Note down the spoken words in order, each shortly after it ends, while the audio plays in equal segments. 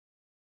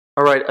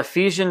All right,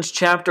 Ephesians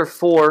chapter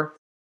 4,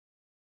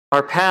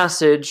 our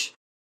passage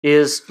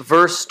is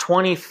verse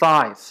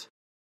 25.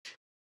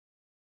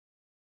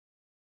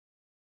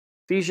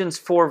 Ephesians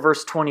 4,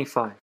 verse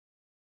 25. It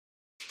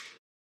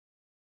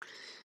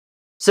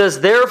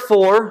says,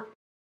 "Therefore,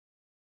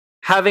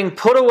 having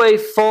put away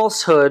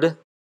falsehood,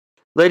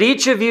 let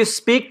each of you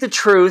speak the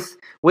truth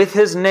with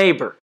his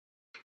neighbor,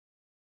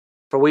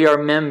 for we are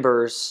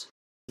members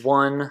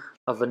one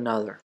of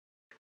another."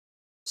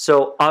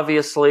 So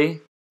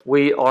obviously,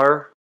 we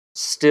are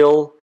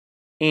still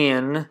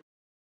in,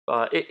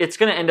 it's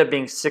going to end up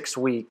being 6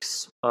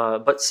 weeks,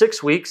 but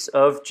 6 weeks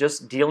of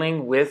just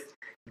dealing with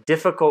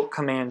difficult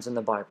commands in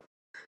the Bible.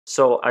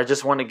 So I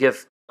just want to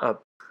give a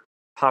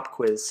pop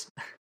quiz.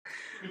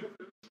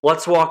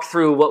 Let's walk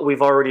through what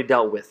we've already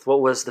dealt with. What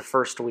was the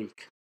first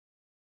week?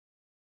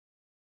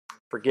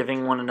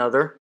 Forgiving one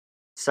another.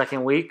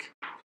 Second week,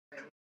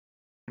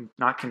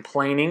 not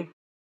complaining.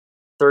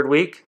 Third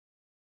week,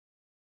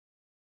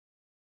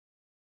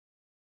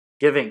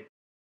 giving,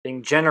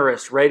 being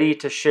generous, ready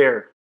to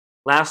share.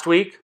 Last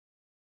week,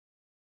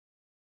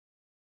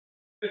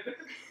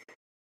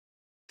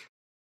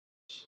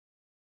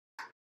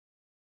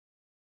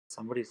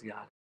 somebody's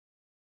got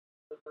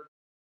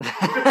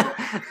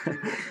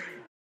it.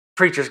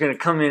 Preacher's going to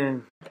come in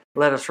and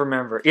let us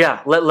remember.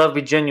 Yeah, let love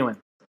be genuine.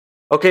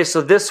 Okay,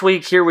 so this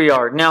week, here we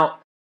are. Now,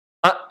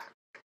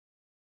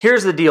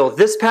 here's the deal.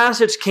 This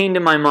passage came to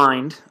my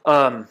mind,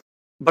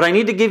 but I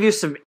need to give you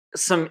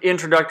some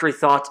introductory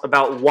thoughts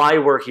about why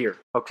we're here,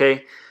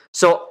 okay?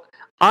 So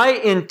I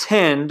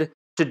intend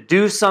to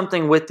do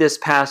something with this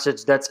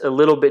passage that's a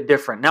little bit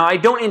different. Now, I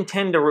don't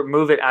intend to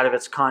remove it out of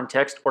its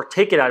context or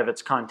take it out of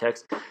its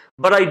context,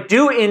 but I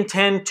do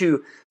intend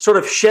to sort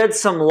of shed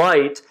some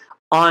light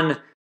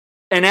on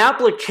an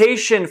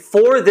application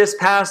for this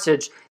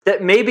passage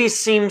that maybe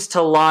seems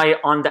to lie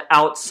on the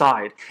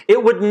outside.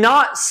 It would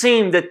not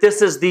seem that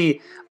this is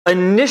the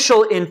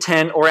initial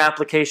intent or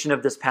application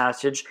of this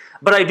passage,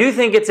 but I do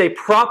think it's a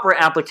proper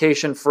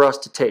application for us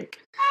to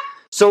take.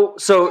 So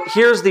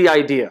here's the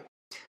idea.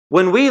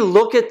 When we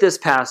look at this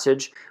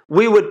passage,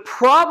 we would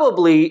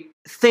probably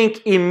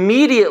think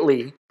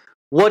immediately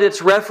what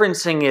it's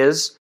referencing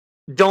is,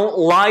 don't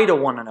lie to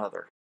one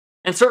another.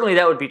 And certainly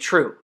that would be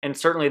true. And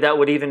certainly that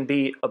would even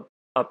be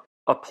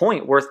a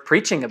point worth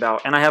preaching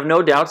about. And I have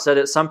no doubts that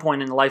at some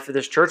point in the life of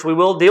this church, we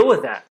will deal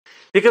with that.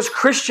 Because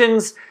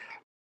Christians,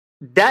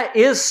 that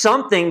is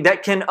something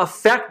that can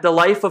affect the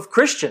life of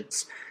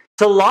Christians.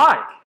 To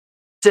lie,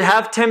 to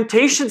have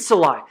temptations to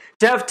lie,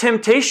 to have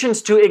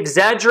temptations to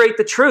exaggerate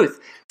the truth,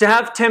 to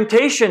have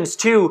temptations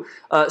to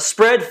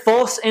spread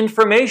false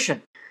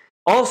information.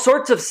 All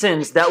sorts of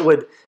sins that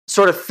would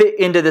sort of fit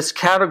into this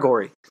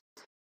category.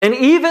 And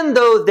even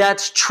though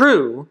that's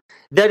true,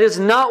 that is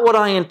not what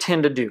I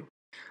intend to do.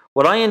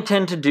 What I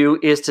intend to do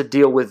is to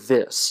deal with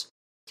this.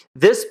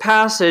 This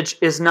passage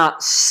is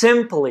not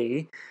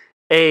simply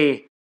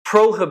a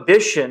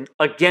prohibition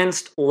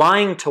against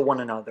lying to one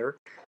another,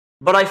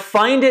 but I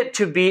find it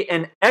to be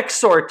an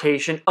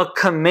exhortation, a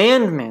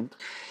commandment,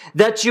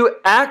 that you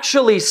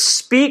actually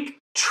speak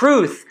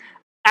truth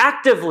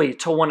actively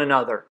to one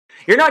another.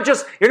 You're not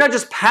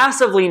just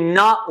passively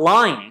not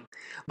lying,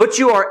 but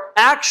you are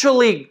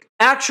actually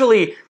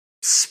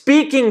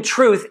speaking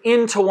truth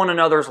into one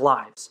another's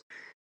lives.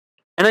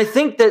 And I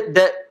think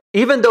that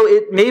even though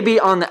it may be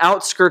on the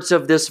outskirts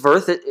of this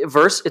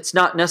verse, it's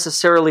not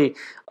necessarily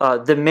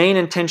the main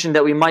intention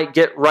that we might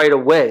get right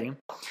away.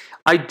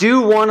 I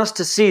do want us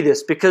to see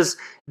this because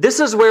this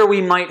is where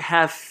we might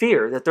have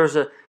fear, that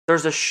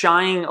there's a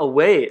shying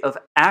away of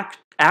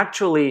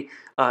actually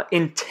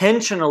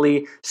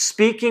intentionally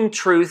speaking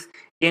truth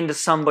into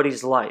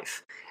somebody's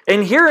life.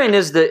 And herein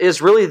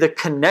is really the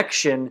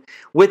connection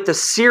with the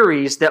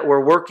series that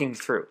we're working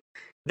through.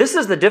 This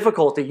is the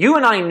difficulty. You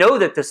and I know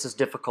that this is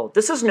difficult.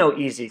 This is no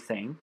easy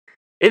thing.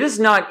 It is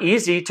not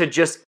easy to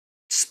just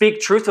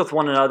speak truth with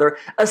one another,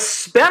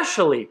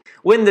 especially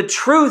when the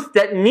truth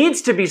that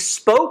needs to be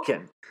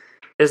spoken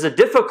is a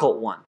difficult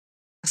one.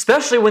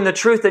 Especially when the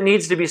truth that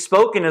needs to be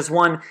spoken is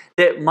one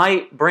that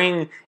might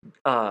bring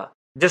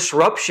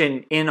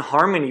disruption in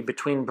harmony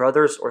between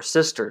brothers or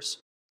sisters.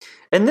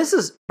 And this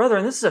is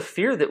a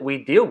fear that we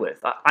deal with.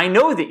 I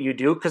know that you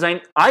do because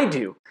I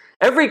do.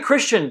 Every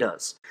Christian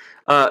does.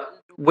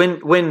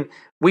 When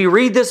we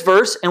read this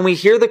verse and we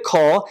hear the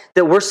call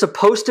that we're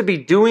supposed to be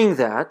doing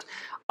that,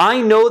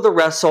 I know the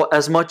wrestle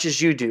as much as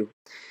you do.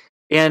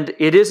 And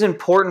it is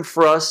important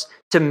for us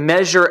to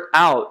measure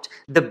out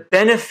the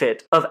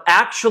benefit of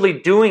actually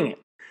doing it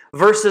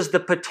versus the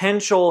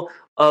potential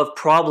of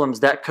problems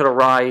that could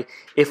arise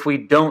if we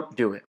don't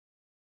do it.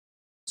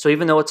 So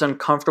even though it's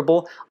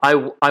uncomfortable, I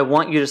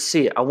want you to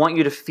see it. I want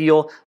you to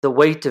feel the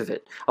weight of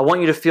it. I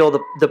want you to feel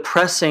the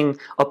pressing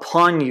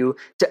upon you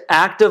to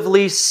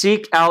actively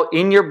seek out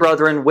in your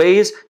brethren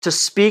ways to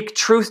speak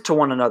truth to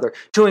one another,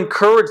 to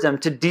encourage them,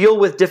 to deal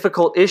with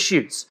difficult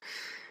issues.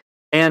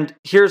 And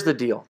here's the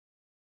deal.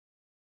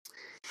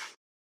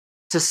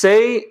 To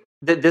say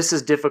that this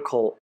is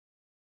difficult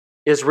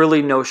is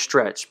really no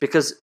stretch,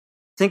 because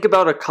think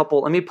about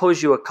let me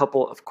pose you a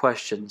couple of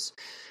questions.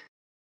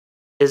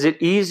 Is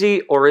it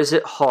easy or is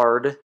it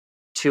hard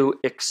to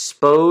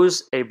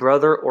expose a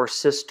brother or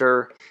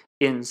sister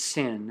in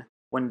sin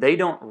when they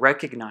don't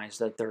recognize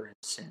that they're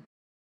in sin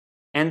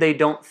and they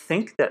don't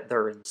think that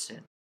they're in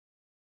sin?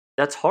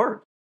 That's hard.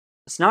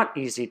 It's not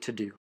easy to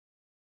do.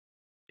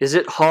 Is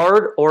it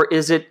hard or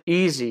is it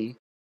easy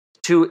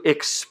to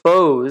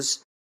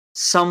expose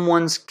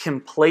someone's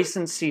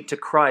complacency to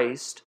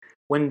Christ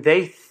when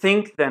they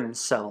think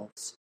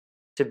themselves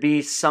to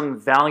be some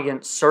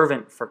valiant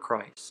servant for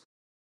Christ?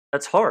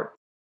 That's hard.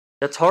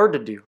 That's hard to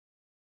do.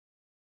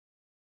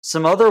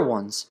 Some other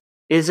ones.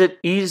 Is it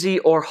easy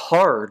or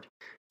hard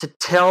to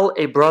tell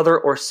a brother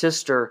or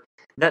sister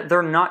that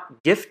they're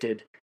not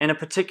gifted in a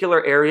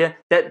particular area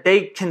that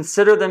they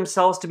consider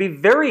themselves to be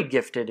very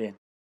gifted in?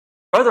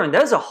 Brethren,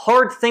 that is a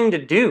hard thing to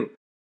do.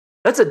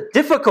 That's a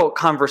difficult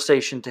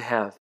conversation to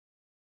have.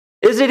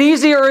 Is it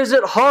easy or is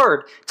it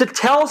hard to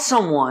tell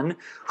someone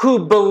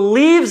who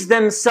believes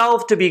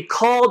themselves to be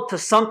called to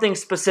something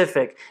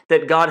specific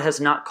that God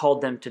has not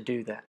called them to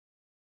do that?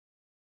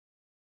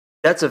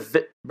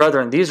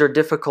 Brethren, these are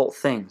difficult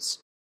things.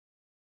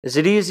 Is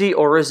it easy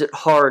or is it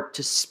hard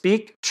to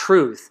speak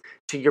truth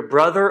to your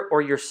brother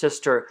or your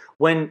sister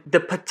when the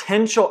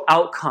potential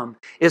outcome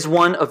is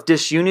one of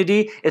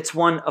disunity, it's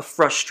one of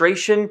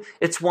frustration,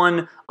 it's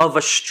one of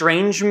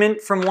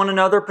estrangement from one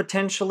another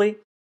potentially?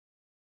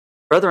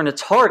 Brethren,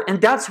 it's hard, and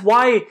that's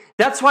why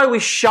we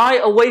shy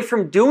away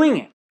from doing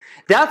it.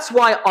 That's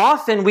why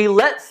often we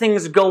let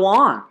things go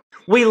on.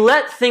 We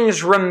let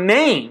things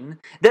remain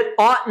that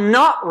ought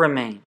not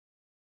remain.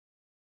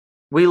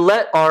 We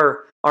let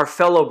our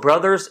fellow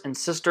brothers and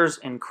sisters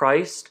in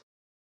Christ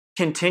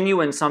continue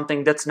in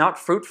something that's not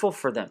fruitful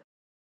for them,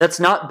 that's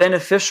not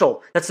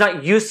beneficial, that's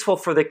not useful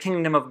for the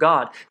kingdom of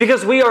God,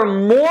 because we are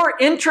more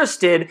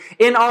interested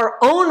in our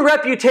own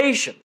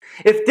reputation.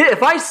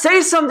 If I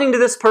say something to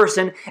this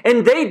person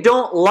and they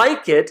don't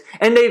like it,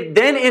 and they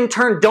then in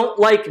turn don't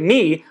like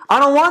me, I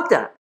don't want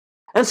that.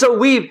 And so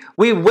we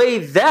weigh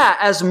that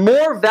as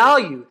more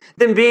value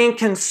than being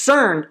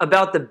concerned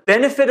about the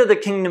benefit of the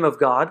kingdom of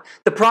God,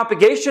 the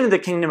propagation of the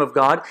kingdom of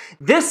God,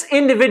 this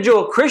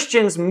individual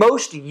Christian's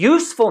most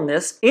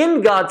usefulness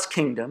in God's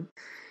kingdom,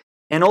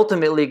 and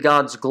ultimately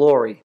God's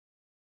glory.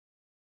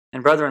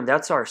 And brethren,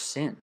 that's our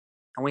sin,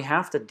 and we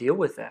have to deal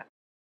with that.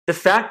 The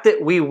fact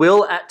that we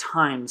will at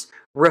times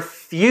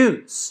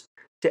refuse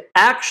to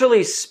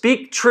actually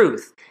speak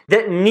truth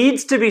that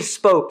needs to be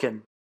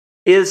spoken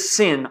is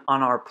sin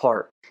on our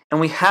part, and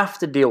we have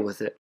to deal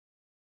with it.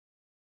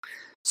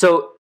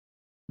 So,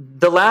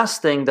 the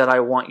last thing that I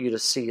want you to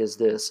see is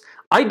this.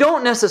 I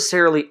don't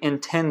necessarily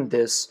intend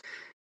this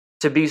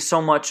to be so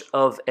much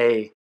of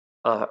a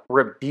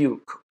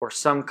rebuke or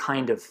some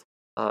kind of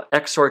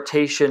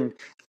exhortation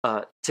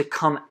to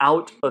come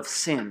out of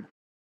sin.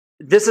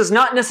 This is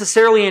not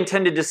necessarily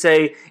intended to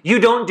say, you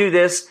don't do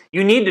this,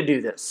 you need to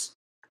do this.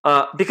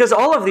 Because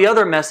all of the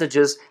other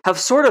messages have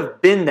sort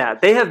of been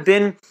that. They have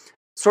been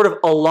sort of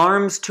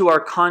alarms to our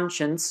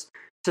conscience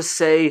to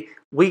say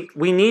we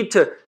need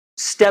to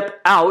step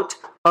out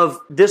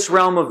of this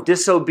realm of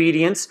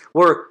disobedience.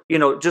 We're,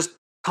 just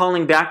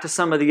calling back to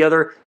some of the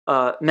other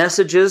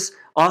messages.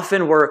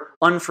 Often we're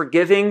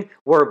unforgiving.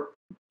 We're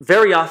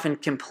very often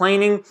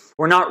complaining.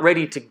 We're not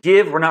ready to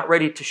give. We're not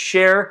ready to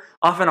share.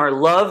 Often our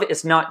love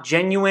is not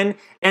genuine.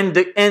 And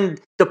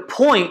the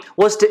point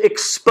was to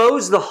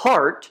expose the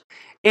heart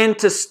and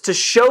to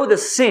show the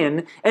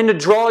sin and to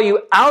draw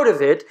you out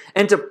of it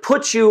and to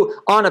put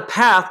you on a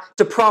path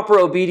to proper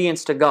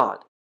obedience to God.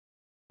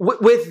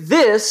 With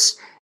this,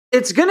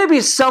 it's going to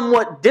be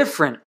somewhat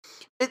different.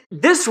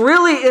 This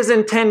really is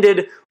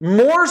intended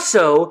more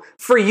so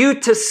for you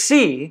to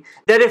see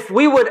that if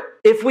we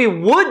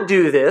would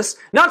do this,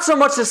 not so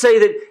much to say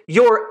that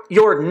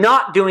you're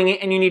not doing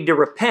it and you need to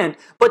repent,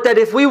 but that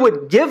if we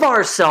would give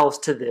ourselves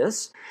to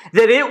this,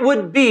 that it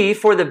would be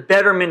for the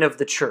betterment of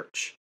the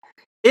church.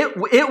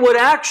 It would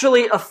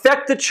actually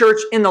affect the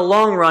church in the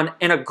long run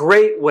in a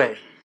great way.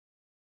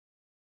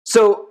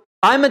 So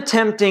I'm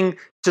attempting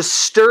to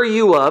stir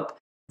you up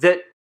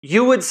that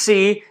you would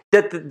see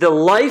that the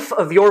life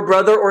of your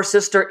brother or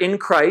sister in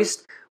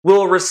Christ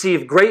will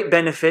receive great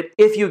benefit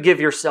if you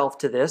give yourself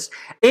to this,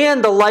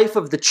 and the life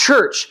of the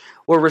church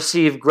will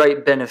receive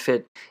great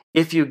benefit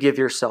if you give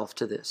yourself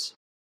to this.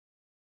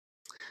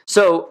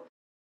 So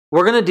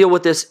we're going to deal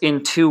with this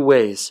in two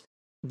ways.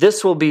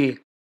 This will be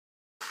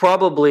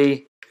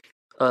probably,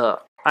 I'm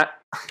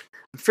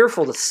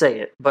fearful to say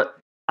it, but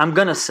I'm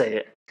going to say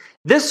it.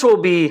 This will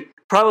be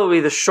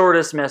probably the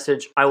shortest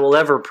message I will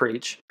ever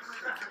preach.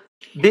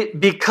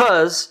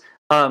 Because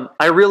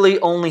I really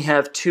only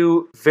have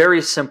two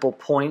very simple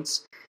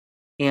points,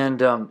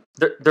 and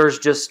there's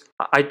just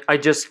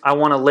I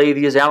want to lay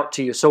these out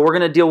to you. So we're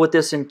going to deal with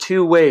this in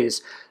two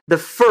ways. The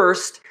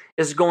first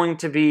is going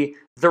to be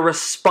the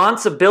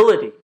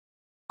responsibility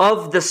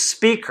of the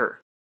speaker.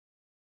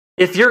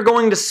 If you're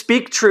going to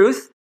speak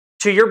truth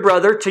to your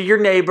brother, to your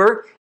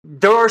neighbor,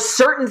 there are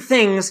certain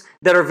things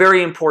that are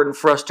very important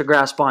for us to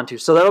grasp onto.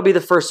 So that'll be the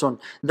first one,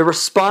 the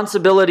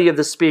responsibility of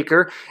the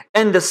speaker.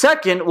 And the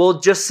second will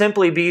just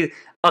simply be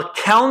a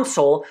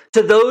counsel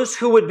to those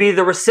who would be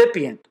the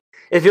recipient.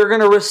 If you're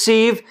going to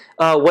receive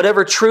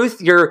whatever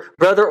truth your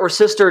brother or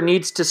sister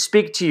needs to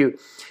speak to you.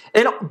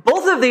 And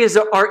both of these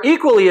are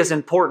equally as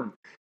important.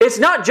 It's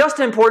not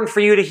just important for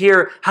you to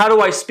hear, how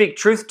do I speak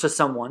truth to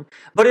someone?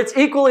 But it's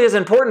equally as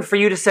important for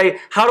you to say,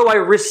 how do I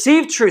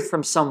receive truth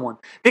from someone?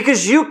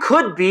 Because you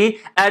could be,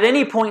 at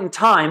any point in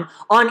time,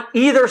 on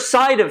either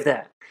side of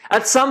that.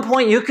 At some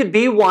point, you could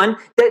be one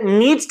that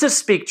needs to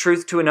speak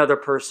truth to another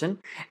person.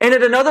 And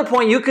at another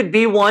point, you could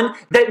be one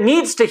that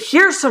needs to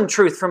hear some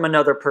truth from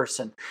another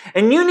person.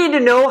 And you need to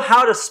know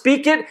how to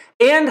speak it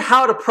and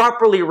how to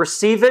properly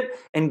receive it,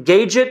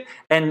 engage it,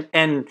 and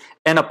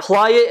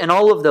apply it, and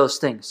all of those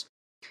things.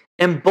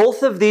 And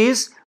both of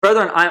these,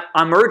 brethren,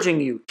 I'm urging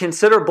you,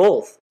 consider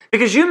both.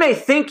 Because you may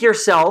think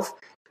yourself,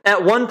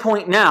 at one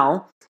point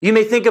now, you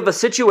may think of a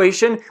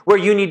situation where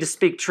you need to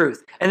speak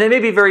truth. And that may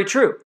be very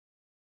true.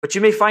 But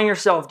you may find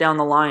yourself down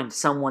the line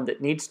someone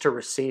that needs to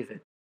receive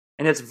it.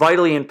 And it's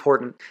vitally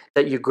important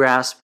that you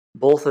grasp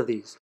both of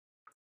these.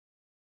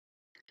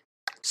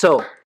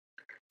 So,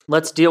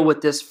 let's deal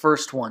with this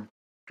first one.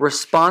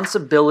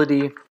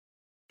 Responsibility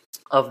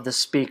of the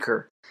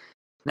speaker.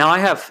 Now, I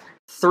have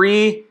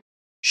 3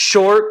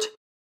 short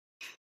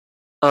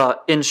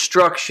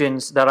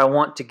instructions that I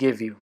want to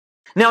give you.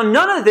 Now,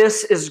 none of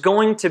this is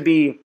going to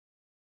be...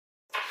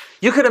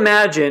 You could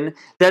imagine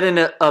that in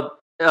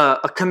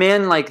a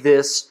command like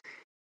this,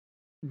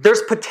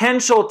 there's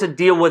potential to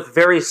deal with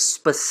very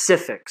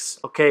specifics,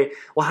 okay?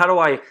 Well, how do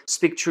I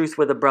speak truth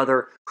with a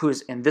brother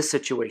who's in this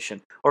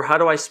situation? Or how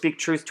do I speak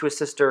truth to a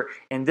sister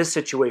in this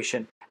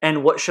situation?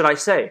 And what should I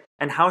say?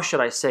 And how should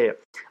I say it?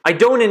 I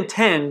don't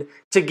intend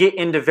to get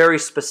into very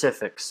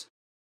specifics.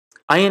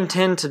 I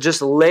intend to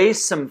just lay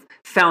some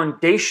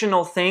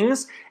foundational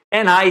things,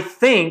 and I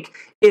think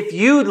if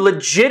you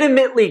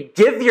legitimately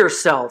give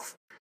yourself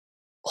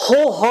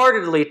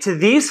wholeheartedly to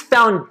these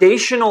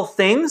foundational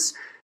things,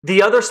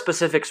 the other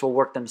specifics will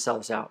work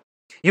themselves out.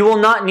 You will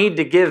not need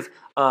to give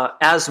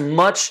as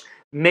much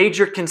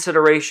major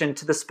consideration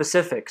to the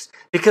specifics,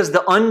 because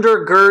the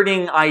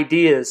undergirding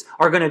ideas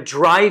are going to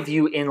drive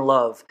you in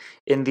love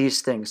in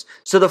these things.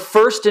 So the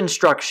first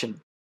instruction,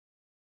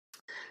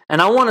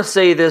 and I want to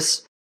say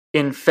this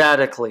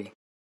emphatically,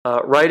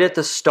 right at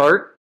the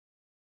start,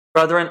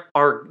 brethren,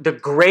 are the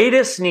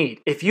greatest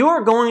need. If you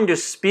are going to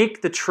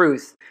speak the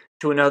truth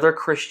to another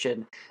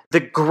Christian, the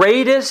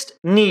greatest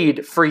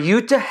need for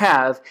you to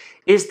have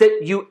is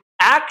that you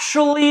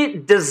actually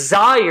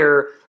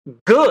desire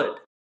good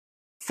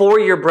for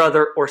your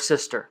brother or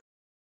sister.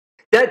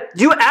 That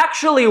you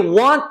actually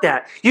want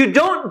that. You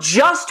don't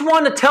just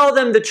want to tell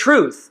them the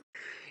truth.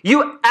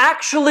 You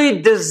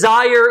actually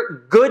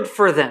desire good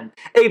for them,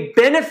 a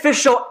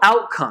beneficial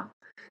outcome.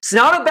 It's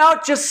not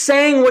about just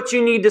saying what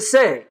you need to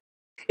say.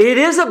 It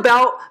is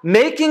about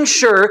making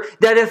sure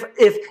that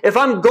if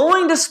I'm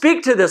going to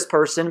speak to this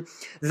person,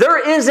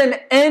 there is an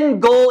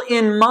end goal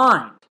in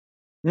mind.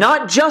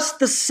 Not just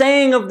the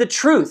saying of the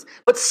truth,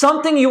 but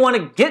something you want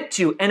to get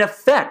to, an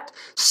effect.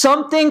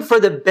 Something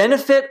for the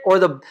benefit or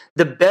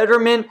the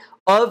betterment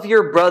of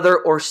your brother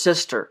or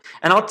sister.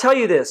 And I'll tell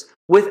you this,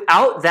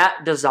 without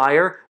that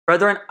desire,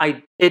 brethren,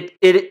 it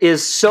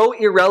is so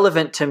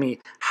irrelevant to me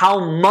how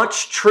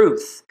much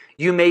truth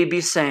you may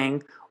be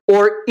saying,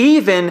 or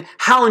even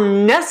how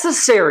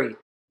necessary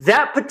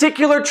that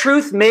particular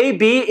truth may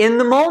be in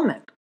the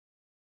moment.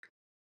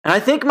 And I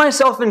think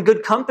myself in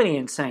good company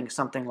in saying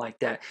something like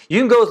that. You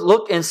can go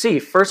look and see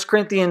 1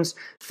 Corinthians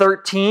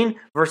 13,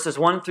 verses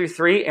 1 through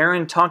 3.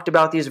 Aaron talked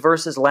about these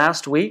verses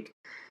last week.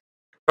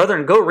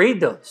 Brethren, go read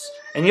those.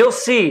 And you'll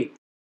see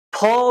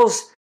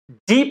Paul's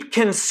deep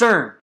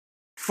concern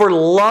for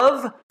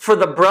love for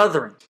the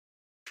brethren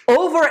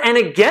over and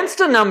against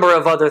a number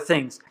of other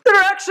things that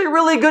are actually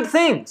really good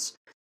things.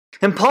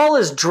 And Paul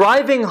is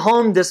driving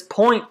home this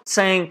point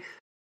saying,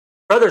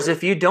 brothers,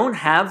 if you don't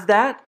have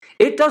that,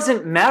 it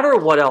doesn't matter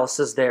what else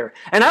is there.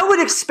 And I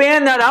would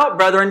expand that out,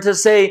 brethren, to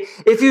say,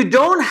 if you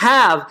don't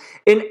have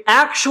an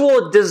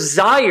actual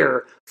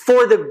desire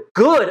for the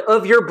good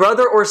of your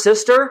brother or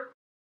sister,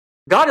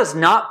 God is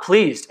not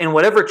pleased in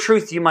whatever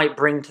truth you might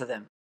bring to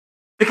them.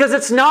 Because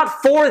it's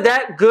not for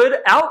that good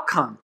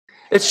outcome.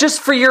 It's just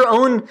for your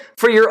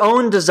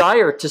own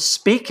desire to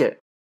speak it.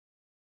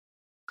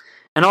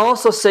 And I'll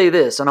also say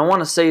this, and I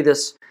want to say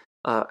this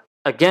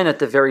again at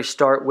the very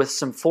start with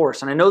some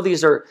force. And I know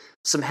these are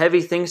some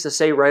heavy things to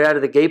say right out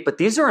of the gate, but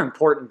these are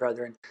important,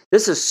 brethren.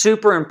 This is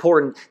super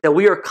important that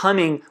we are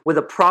coming with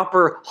a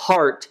proper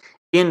heart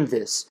in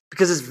this.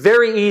 Because it's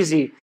very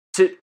easy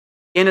to,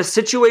 in a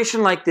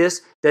situation like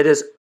this that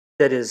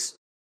is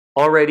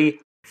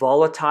already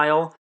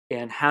volatile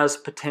and has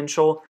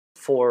potential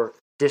for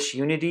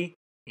disunity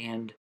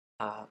and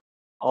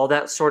all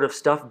that sort of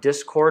stuff,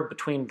 discord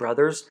between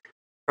brothers.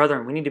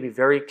 Brethren, we need to be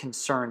very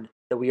concerned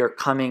that we are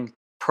coming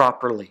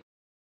properly.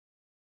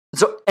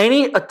 So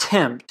any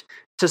attempt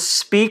to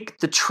speak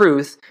the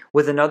truth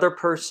with another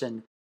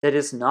person that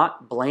is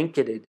not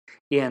blanketed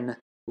in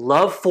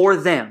love for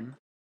them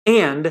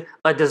and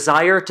a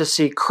desire to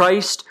see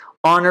Christ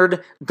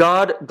honored,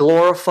 God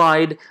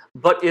glorified,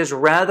 but is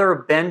rather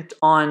bent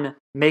on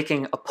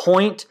making a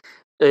point.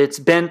 It's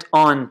bent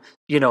on,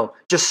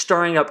 just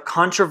stirring up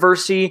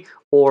controversy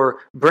or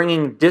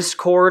bringing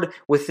discord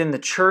within the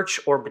church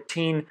or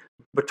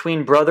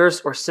between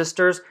brothers or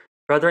sisters.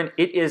 Brethren,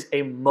 it is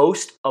a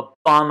most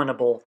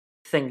abominable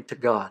thing to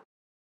God.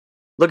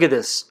 Look at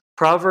this.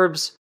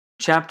 Proverbs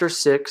chapter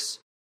 6.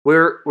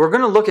 We're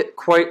going to look at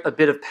quite a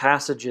bit of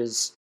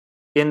passages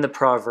in the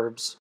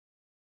Proverbs.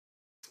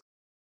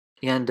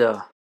 And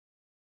I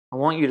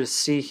want you to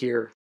see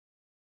here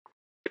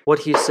what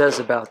he says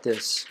about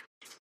this.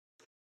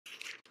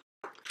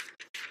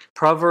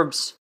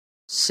 Proverbs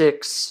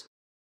 6.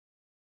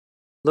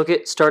 Look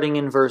at starting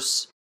in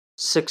verse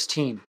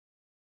 16.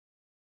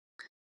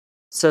 It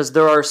says,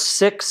 there are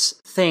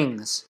 6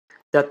 things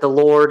that the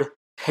Lord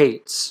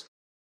hates.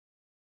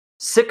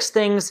 6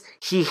 things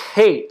he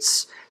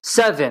hates.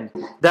 7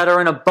 that are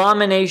an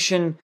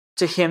abomination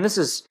to him. This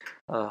is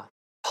a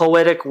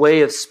poetic way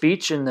of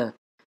speech in the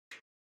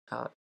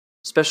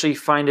especially you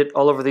find it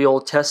all over the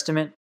Old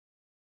Testament.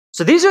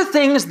 So these are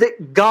things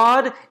that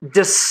God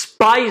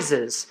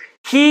despises.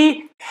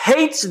 He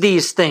hates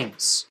these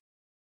things.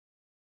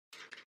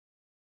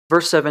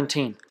 Verse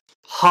 17,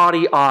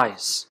 haughty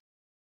eyes,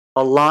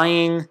 a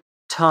lying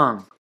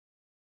tongue,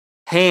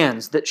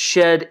 hands that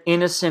shed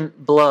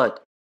innocent blood,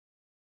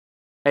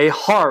 a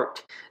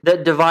heart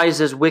that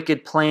devises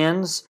wicked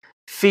plans,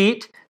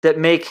 feet that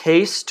make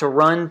haste to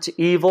run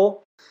to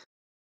evil,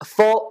 a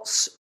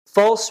false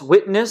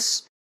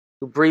witness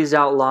who breathes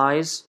out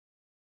lies,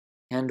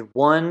 and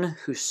one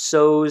who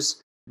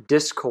sows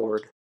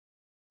discord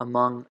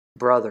among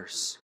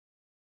brothers.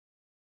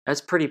 That's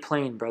pretty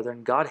plain,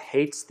 brethren. God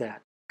hates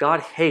that.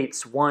 God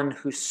hates one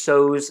who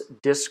sows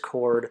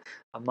discord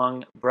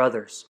among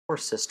brothers or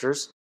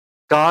sisters.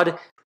 God,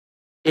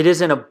 it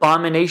is an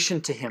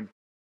abomination to him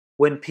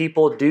when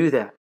people do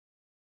that.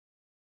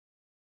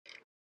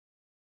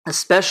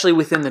 Especially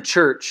within the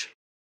church,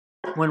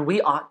 when we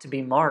ought to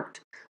be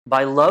marked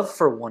by love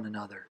for one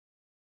another.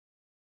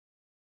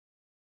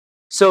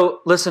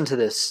 So listen to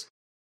this.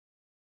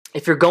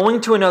 If you're going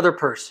to another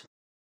person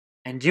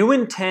and you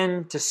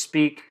intend to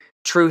speak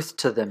truth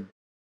to them,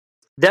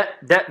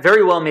 that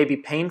very well may be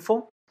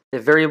painful.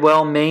 That very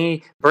well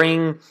may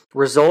bring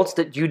results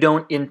that you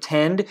don't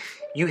intend.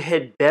 You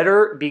had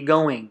better be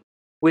going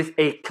with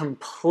a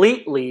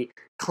completely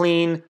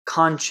clean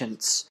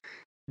conscience.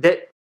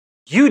 That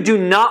you do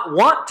not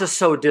want to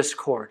sow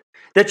discord.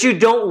 That you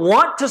don't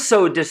want to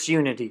sow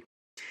disunity.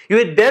 You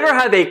had better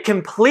have a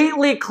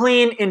completely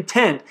clean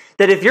intent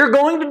that if you're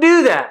going to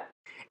do that,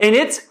 and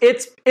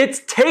it's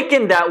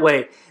taken that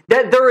way,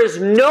 that there is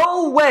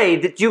no way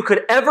that you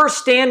could ever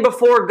stand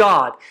before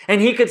God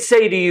and He could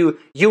say to you,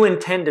 you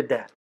intended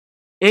that.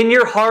 In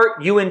your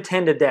heart, you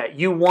intended that.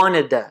 You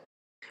wanted that.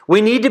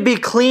 We need to be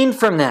clean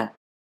from that.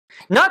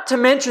 Not to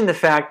mention the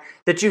fact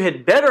that you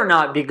had better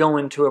not be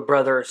going to a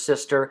brother or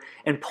sister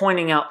and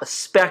pointing out a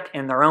speck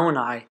in their own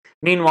eye.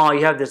 Meanwhile,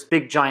 you have this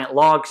big giant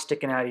log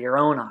sticking out of your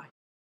own eye.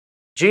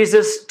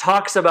 Jesus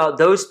talks about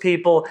those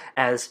people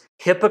as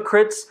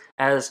hypocrites,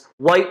 as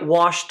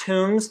whitewashed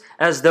tombs,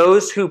 as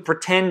those who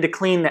pretend to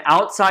clean the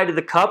outside of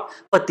the cup,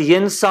 but the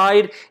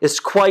inside is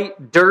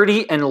quite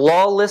dirty and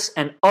lawless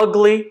and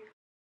ugly.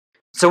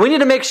 So we need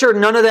to make sure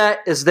none of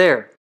that is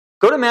there.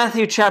 Go to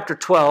Matthew chapter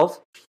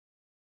 12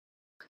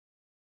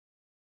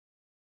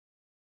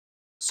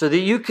 so that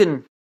you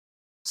can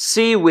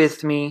see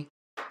with me.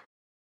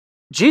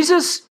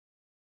 Jesus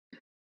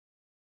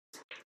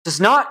does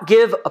not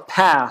give a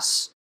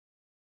pass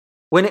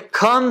when it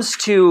comes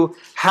to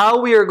how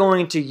we are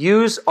going to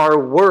use our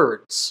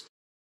words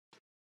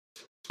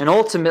and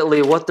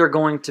ultimately what they're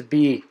going to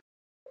be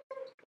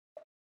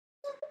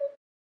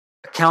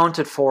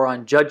accounted for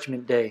on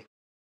Judgment Day.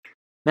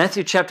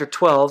 Matthew chapter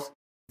 12,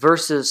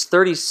 verses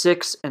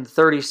 36 and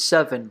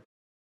 37.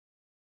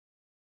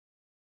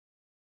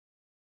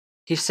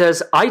 He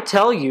says, I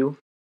tell you,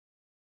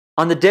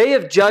 on the day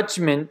of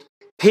judgment,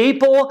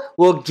 people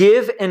will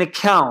give an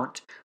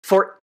account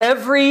for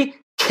every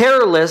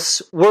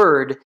careless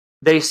word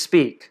they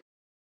speak.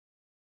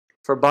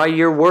 For by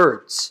your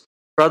words,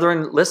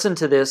 brethren, listen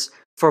to this,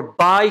 for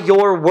by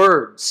your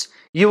words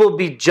you will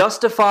be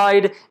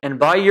justified, and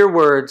by your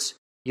words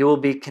you will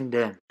be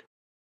condemned.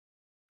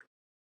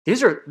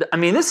 This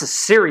is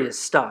serious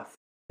stuff.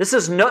 This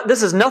is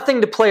nothing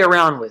to play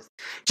around with.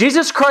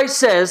 Jesus Christ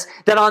says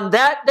that on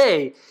that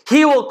day,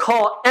 He will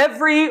call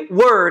every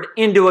word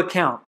into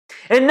account.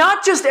 And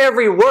not just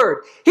every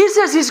word. He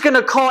says He's going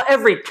to call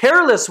every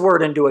careless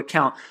word into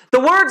account.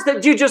 The words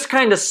that you just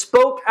kind of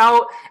spoke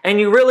out and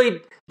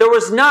there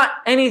was not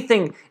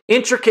anything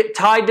intricate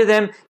tied to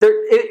them.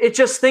 It's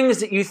just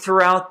things that you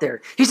threw out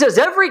there. He says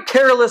every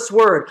careless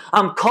word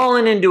I'm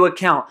calling into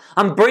account.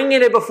 I'm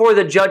bringing it before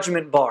the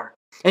judgment bar.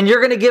 And you're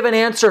going to give an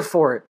answer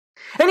for it.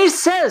 And He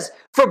says,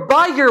 for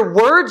by your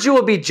words you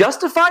will be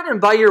justified and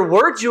by your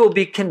words you will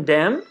be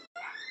condemned.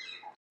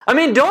 I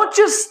mean,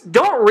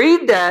 don't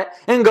read that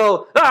and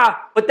go,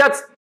 but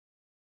that's,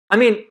 I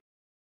mean,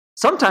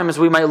 sometimes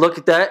we might look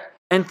at that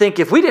and think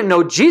if we didn't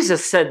know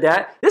Jesus said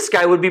that, this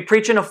guy would be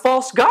preaching a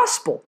false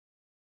gospel.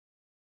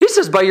 He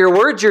says, by your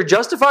words you're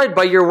justified,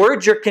 by your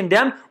words you're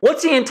condemned.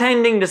 What's he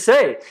intending to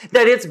say?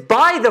 That it's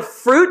by the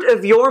fruit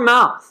of your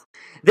mouth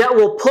that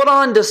will put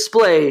on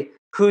display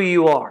who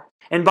you are.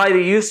 And by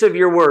the use of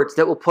your words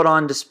that will put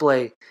on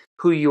display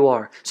who you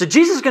are. So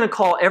Jesus is going to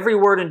call every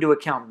word into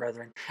account,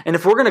 brethren. And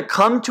if we're going to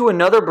come to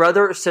another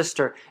brother or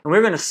sister and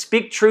we're going to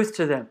speak truth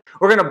to them,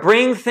 we're going to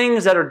bring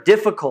things that are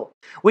difficult,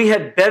 we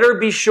had better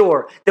be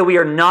sure that we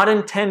are not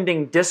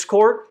intending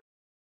discord,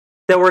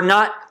 that we're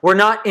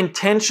not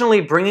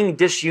intentionally bringing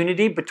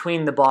disunity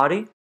between the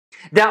body,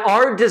 that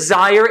our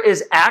desire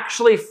is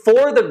actually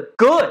for the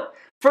good,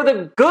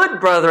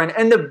 brethren,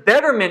 and the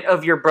betterment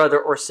of your brother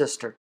or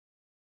sister.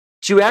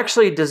 That you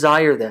actually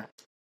desire that.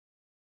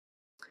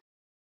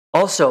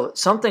 Also,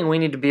 something we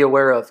need to be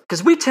aware of,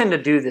 because we tend to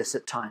do this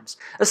at times,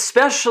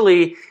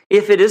 especially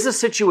if it is a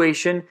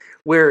situation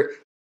where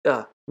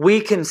we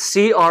can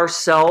see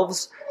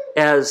ourselves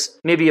as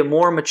maybe a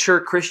more mature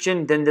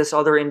Christian than this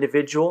other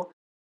individual.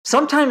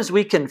 Sometimes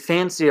we can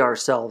fancy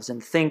ourselves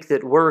and think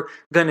that we're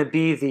going to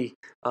be the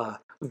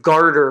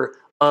garter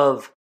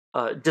of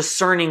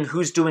discerning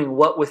who's doing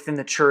what within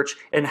the church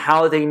and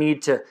how they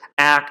need to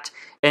act.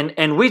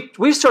 And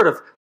we sort of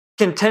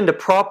can tend to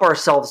prop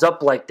ourselves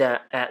up like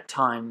that at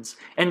times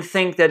and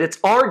think that it's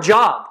our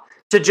job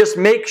to just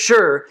make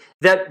sure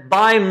that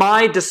by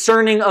my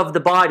discerning of the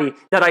body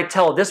that I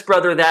tell this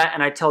brother that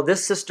and I tell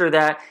this sister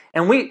that.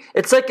 And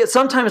it's like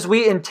sometimes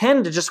we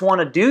intend to just want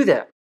to do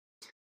that.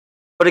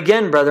 But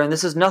again, brethren,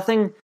 this is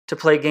nothing to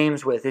play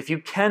games with. If you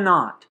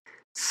cannot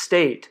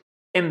state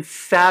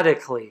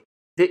emphatically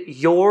that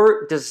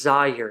your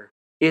desire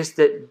is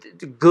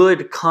that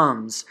good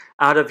comes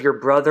out of your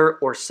brother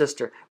or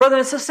sister. Brother,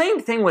 it's the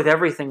same thing with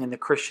everything in the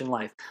Christian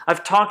life.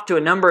 I've talked to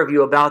a number of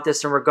you about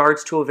this in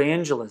regards to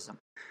evangelism,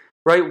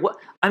 right?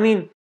 I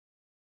mean,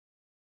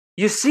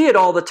 you see it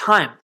all the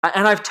time.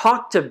 And I've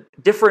talked to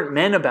different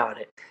men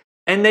about it.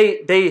 And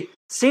they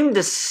seem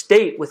to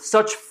state with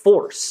such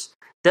force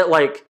that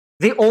like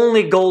the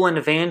only goal in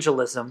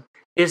evangelism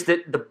is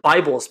that the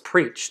Bible is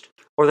preached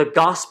or the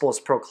gospel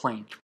is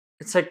proclaimed.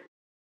 It's like,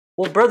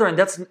 well, brethren,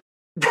 that's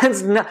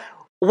not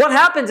what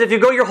happens if you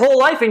go your whole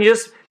life and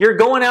you're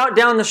going out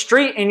down the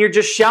street and you're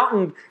just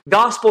shouting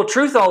gospel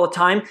truth all the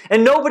time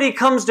and nobody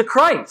comes to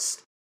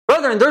Christ.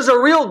 Brethren, there's a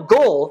real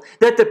goal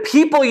that the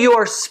people you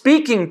are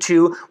speaking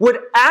to would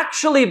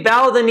actually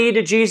bow the knee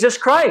to Jesus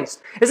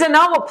Christ. Is it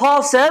not what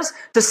Paul says?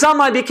 To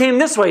some I became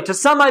this way, to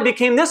some I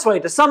became this way,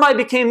 to some I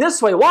became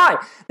this way. Why?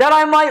 That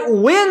I might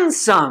win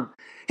some.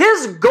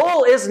 His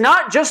goal is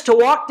not just to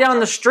walk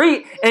down the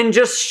street and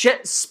just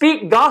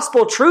speak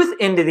gospel truth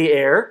into the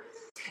air.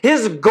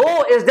 His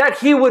goal is that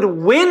he would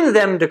win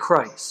them to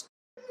Christ.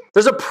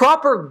 There's a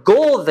proper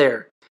goal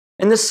there.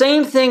 And the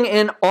same thing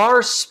in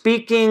our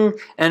speaking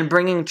and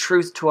bringing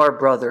truth to our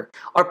brother.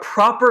 Our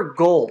proper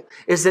goal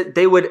is that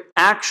they would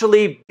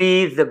actually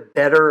be the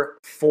better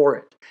for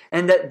it.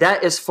 And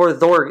that is for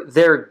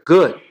their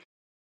good.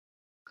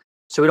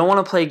 So we don't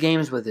want to play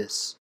games with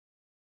this.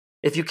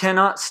 If you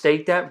cannot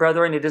state that,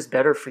 brethren, it is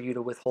better for you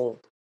to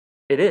withhold.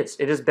 It is.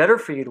 It is better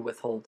for you to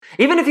withhold.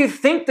 Even if you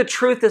think the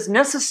truth is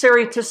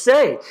necessary to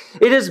say,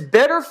 it is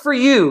better for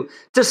you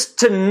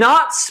to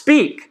not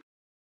speak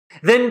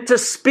than to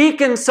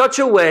speak in such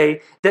a way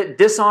that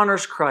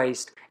dishonors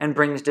Christ and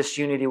brings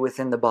disunity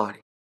within the body.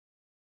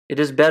 It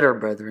is better,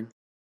 brethren.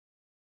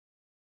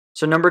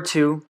 So number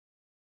 2,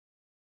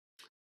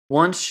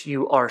 once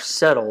you are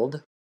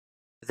settled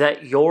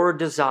that your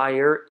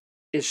desire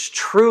is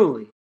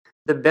truly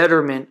the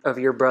betterment of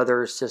your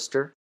brother or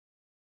sister,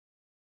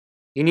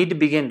 you need to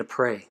begin to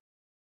pray.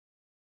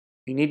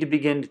 You need to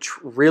begin to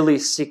really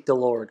seek the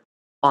Lord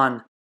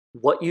on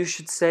what you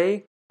should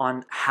say,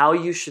 on how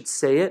you should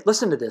say it.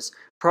 Listen to this.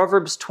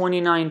 Proverbs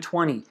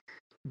 29:20.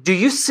 Do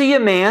you see a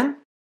man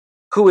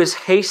who is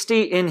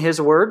hasty in his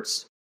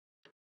words?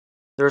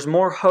 There's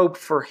more hope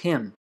for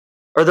him,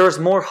 or there's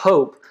more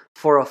hope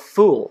for a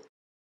fool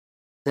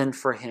than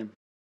for him.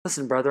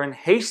 Listen, brethren,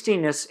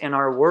 hastiness in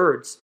our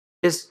words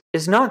is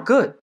not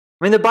good.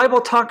 I mean, the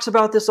Bible talks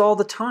about this all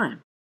the time.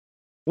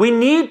 We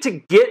need to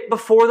get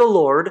before the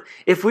Lord.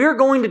 If we are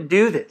going to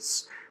do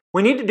this,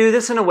 we need to do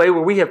this in a way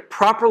where we have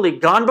properly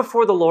gone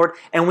before the Lord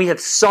and we have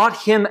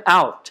sought Him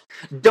out.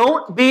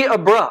 Don't be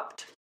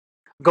abrupt.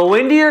 Go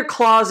into your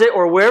closet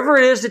or wherever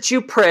it is that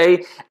you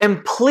pray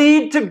and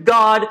plead to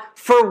God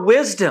for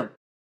wisdom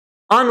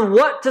on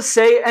what to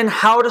say and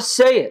how to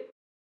say it.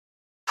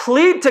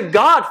 Plead to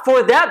God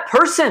for that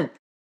person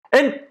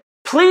and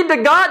plead to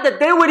God that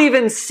they would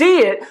even see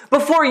it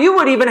before you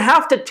would even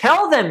have to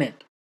tell them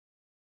it.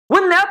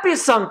 Wouldn't that be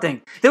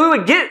something? That we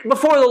would get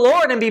before the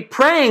Lord and be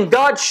praying,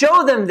 God,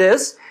 show them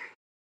this.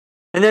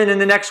 And then in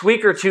the next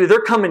week or two,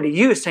 they're coming to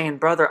you saying,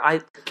 brother,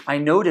 I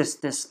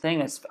noticed this thing.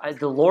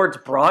 The Lord's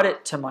brought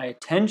it to my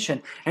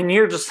attention. And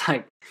you're just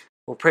like,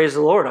 Well, praise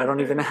the Lord. I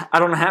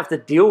don't have to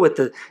deal with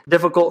the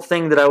difficult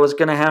thing that I was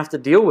going to have to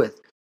deal with.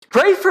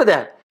 Pray for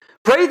that.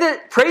 Pray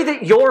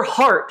that your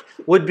heart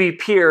would be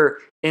pure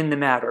in the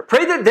matter.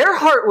 Pray that their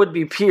heart would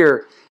be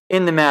pure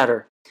in the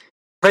matter.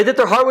 Pray that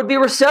their heart would be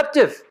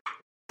receptive.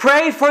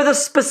 Pray for the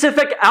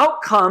specific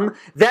outcome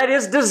that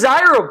is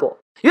desirable.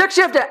 You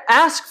actually have to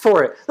ask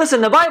for it.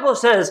 Listen, the Bible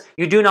says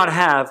you do not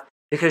have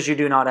because you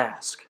do not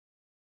ask.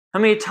 How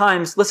many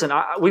times, listen,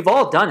 we've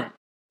all done it,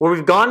 where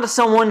we've gone to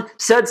someone,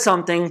 said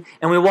something,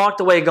 and we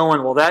walked away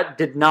going, well, that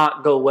did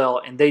not go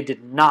well, and they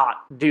did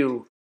not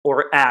do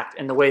or act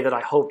in the way that I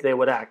hoped they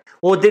would act.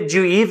 Well, did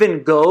you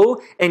even go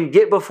and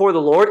get before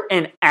the Lord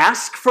and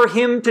ask for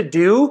Him to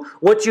do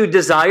what you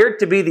desired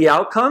to be the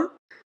outcome?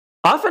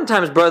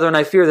 Oftentimes, brethren,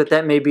 I fear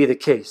that may be the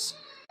case.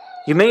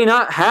 You may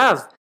not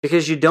have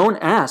because you don't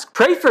ask.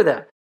 Pray for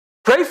that.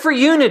 Pray for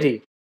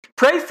unity.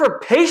 Pray for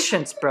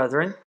patience,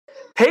 brethren.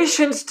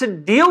 Patience to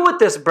deal with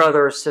this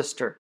brother or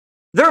sister.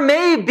 There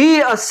may be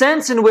a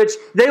sense in which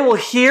they will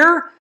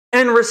hear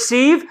and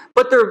receive,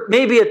 but there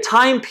may be a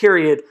time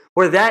period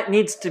where that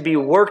needs to be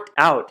worked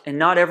out, and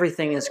not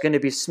everything is going to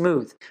be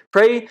smooth.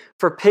 Pray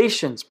for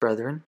patience,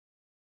 brethren.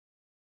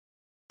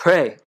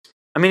 Pray.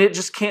 It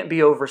just can't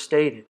be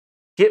overstated.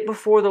 Get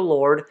before the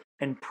Lord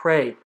and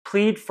pray.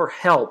 Plead for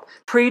help.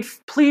 Plead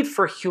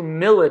for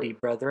humility,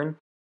 brethren.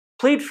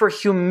 Plead for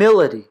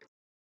humility.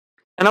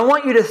 And I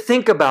want you to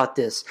think about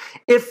this.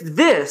 If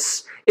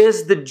this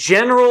is the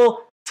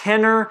general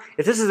tenor,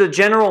 if this is the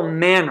general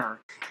manner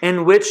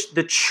in which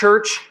the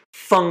church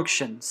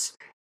functions,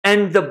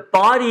 and the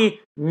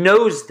body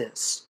knows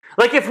this,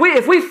 like if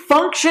we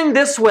function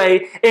this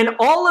way, and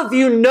all of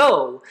you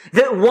know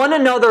that one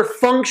another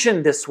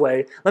function this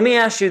way, let me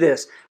ask you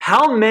this.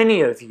 How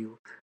many of you,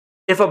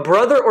 if a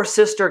brother or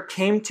sister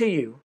came to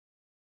you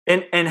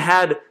and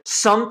had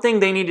something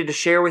they needed to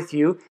share with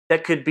you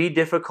that could be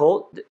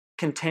difficult,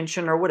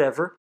 contention or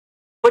whatever,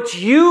 but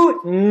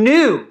you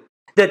knew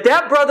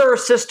that brother or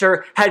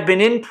sister had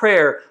been in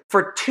prayer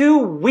for 2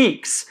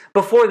 weeks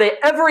before they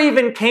ever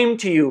even came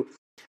to you,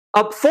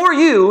 for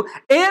you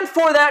and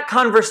for that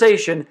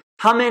conversation,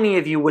 how many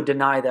of you would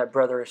deny that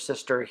brother or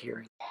sister a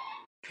hearing?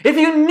 If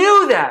you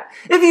knew that,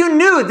 if you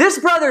knew this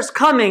brother's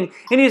coming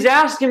and he's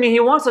asking me, he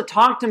wants to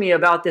talk to me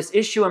about this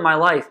issue in my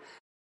life,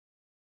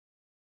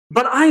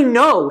 but I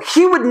know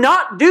he would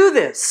not do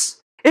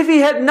this if he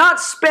had not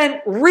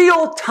spent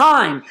real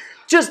time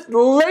just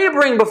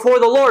laboring before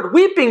the Lord,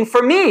 weeping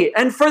for me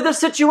and for the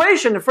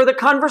situation, for the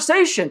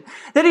conversation,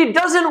 that he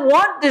doesn't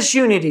want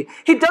disunity.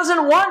 He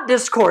doesn't want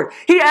discord.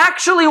 He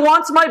actually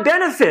wants my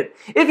benefit.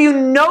 If you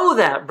know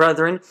that,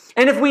 brethren,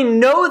 and if we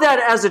know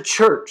that as a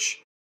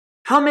church,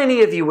 how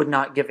many of you would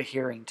not give a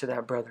hearing to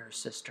that brother or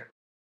sister?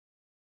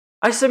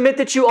 I submit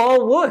that you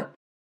all would.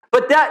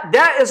 But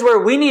that is where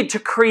we need to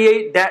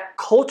create that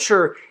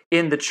culture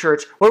in the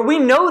church, where we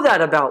know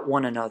that about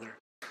one another.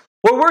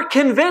 Where we're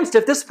convinced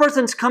if this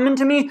person's coming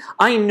to me,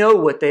 I know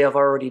what they have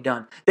already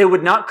done. They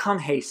would not come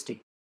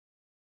hasty.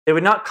 They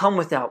would not come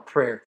without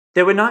prayer.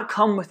 They would not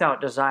come without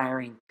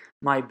desiring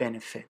my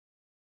benefit.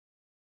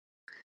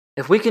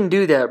 If we can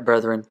do that,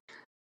 brethren,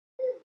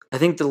 I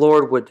think the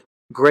Lord would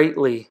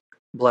greatly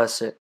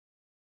bless it.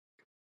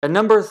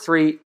 Number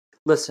 3,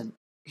 listen,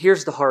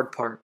 here's the hard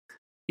part.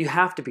 You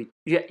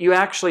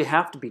actually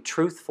have to be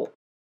truthful.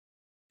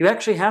 You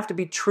actually have to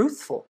be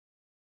truthful.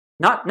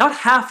 Not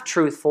half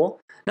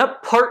truthful,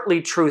 not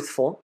partly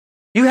truthful.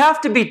 You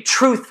have to be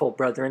truthful,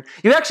 brethren.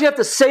 You actually have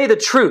to say the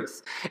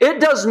truth.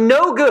 It does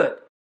no good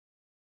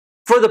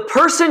for the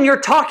person you're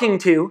talking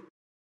to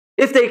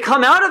if they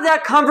come out of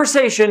that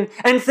conversation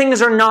and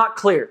things are not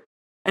clear,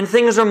 and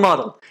things are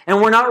muddled, and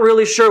we're not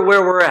really sure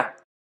where we're at.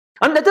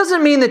 And that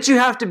doesn't mean that you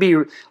have to be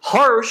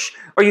harsh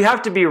or you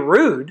have to be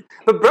rude,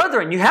 but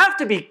brethren, you have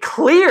to be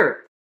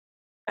clear.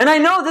 And I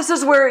know this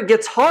is where it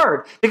gets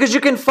hard, because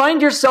you can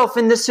find yourself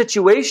in this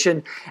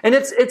situation, and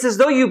it's as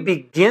though you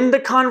begin the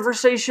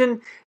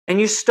conversation and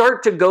you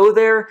start to go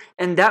there,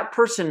 and that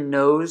person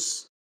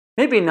knows,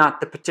 maybe not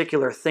the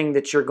particular thing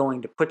that you're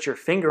going to put your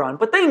finger on,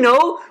 but they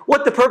know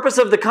what the purpose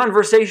of the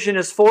conversation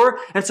is for,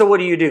 and so what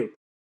do?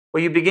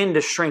 Well, you begin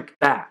to shrink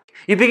back.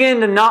 You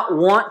begin to not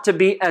want to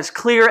be as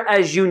clear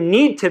as you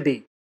need to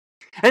be.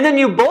 And then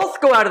you both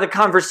go out of the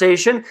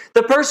conversation.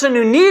 The person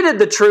who needed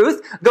the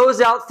truth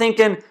goes out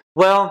thinking,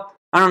 well,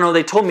 I don't know,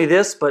 they told me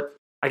this, but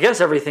I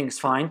guess everything's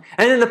fine.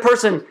 And then the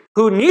person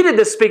who needed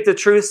to speak the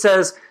truth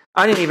says,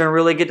 I didn't even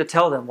really get to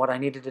tell them what I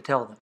needed to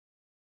tell them.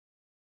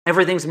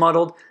 Everything's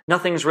muddled.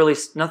 Nothing's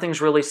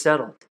really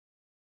settled.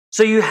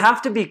 So you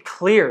have to be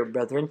clear,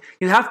 brethren.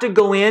 You have to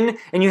go in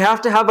and you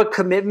have to have a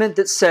commitment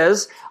that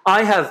says,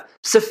 I have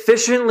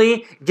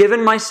sufficiently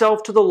given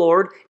myself to the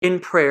Lord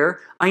in prayer.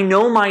 I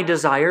know my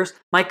desires.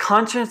 My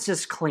conscience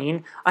is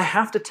clean. I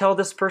have to tell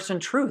this person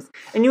truth.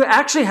 And you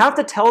actually have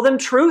to tell them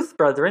truth,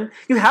 brethren.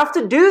 You have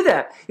to do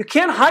that. You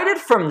can't hide it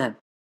from them.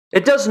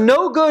 It does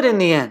no good in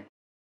the end.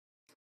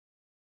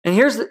 And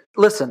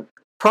listen,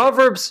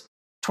 Proverbs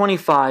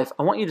 25,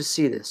 I want you to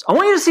see this. I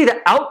want you to see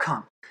the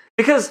outcome.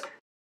 Because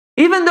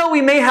even though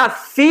we may have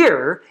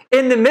fear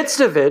in the midst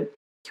of it,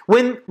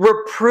 When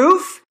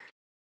reproof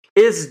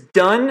is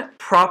done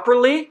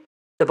properly,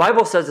 the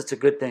Bible says it's a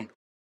good thing.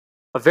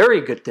 A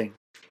very good thing.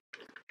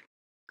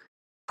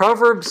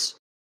 Proverbs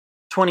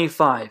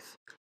 25.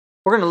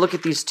 We're going to look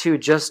at these two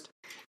just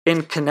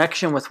in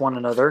connection with one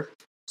another.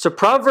 So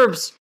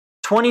Proverbs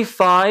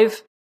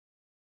 25,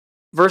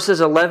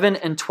 verses 11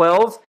 and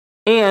 12,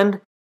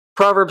 and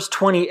Proverbs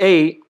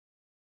 28,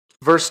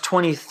 verse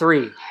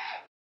 23.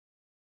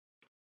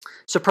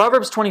 So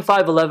Proverbs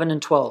 25, 11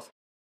 and 12.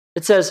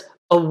 It says,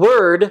 a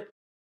word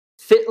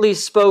fitly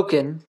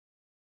spoken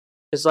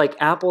is like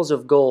apples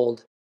of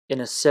gold in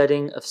a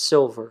setting of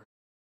silver.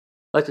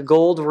 Like a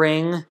gold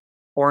ring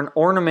or an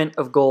ornament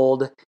of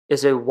gold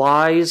is a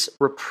wise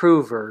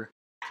reprover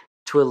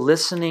to a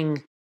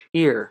listening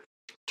ear.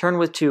 Turn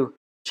with to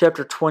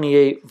chapter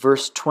 28,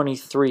 verse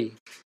 23.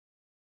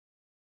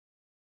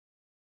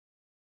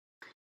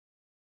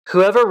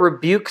 Whoever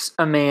rebukes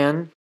a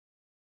man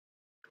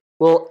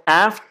will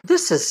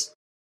this is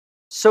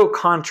so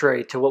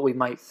contrary to what we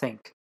might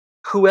think.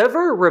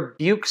 Whoever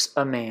rebukes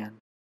a man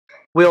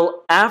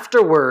will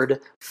afterward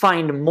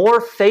find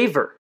more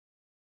favor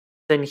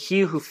than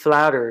he who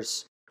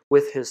flatters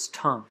with his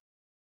tongue.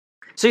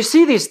 So you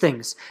see these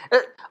things.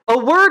 A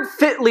word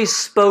fitly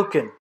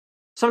spoken.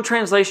 Some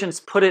translations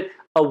put it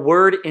a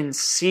word in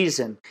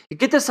season. You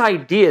get this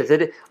idea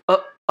that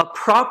a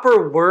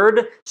proper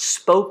word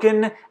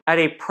spoken at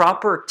a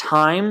proper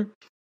time.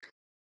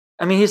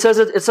 I mean, he says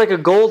it's like a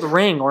gold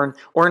ring or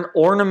an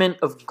ornament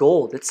of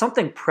gold. It's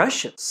something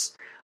precious.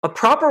 A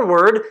proper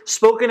word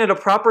spoken at a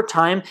proper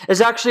time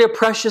is actually a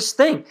precious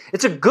thing.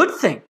 It's a good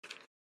thing.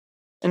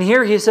 And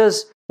here he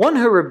says, one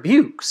who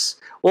rebukes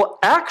will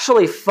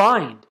actually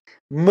find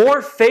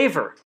more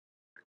favor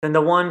than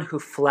the one who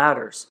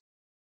flatters.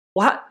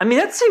 Well, I mean,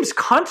 that seems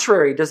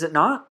contrary, does it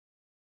not?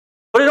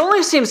 But it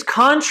only seems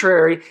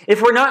contrary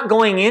if we're not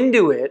going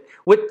into it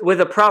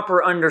with a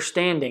proper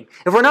understanding.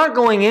 If we're not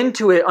going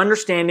into it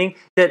understanding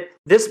that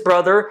this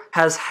brother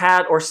has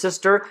had, or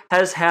sister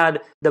has had,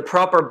 the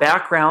proper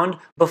background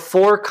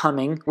before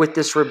coming with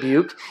this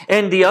rebuke,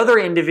 and the other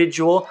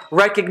individual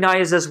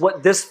recognizes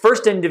what this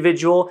first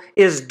individual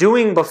is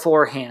doing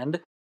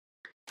beforehand.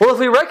 Well, if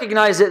we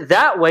recognize it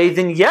that way,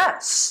 then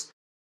yes,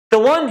 the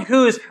one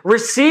who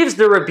receives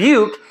the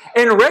rebuke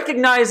and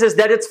recognizes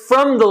that it's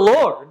from the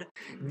Lord,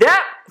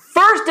 that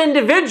first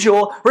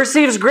individual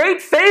receives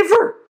great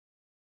favor.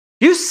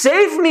 You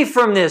saved me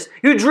from this.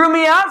 You drew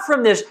me out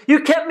from this. You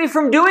kept me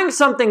from doing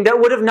something that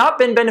would have not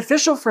been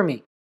beneficial for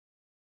me.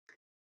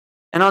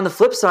 And on the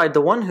flip side,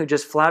 the one who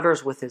just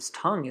flatters with his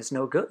tongue is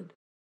no good.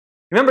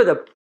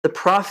 Remember the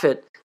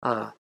prophet,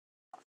 I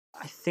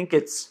think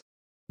it's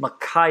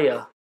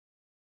Micaiah,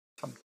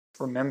 if I'm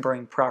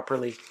remembering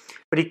properly,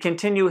 but he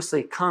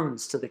continuously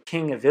comes to the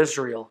king of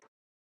Israel.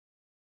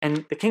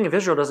 And the king of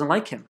Israel doesn't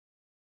like him.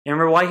 You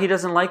remember why he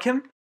doesn't like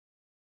him?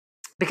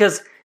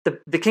 Because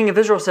the king of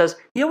Israel says,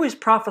 he always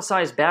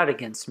prophesies bad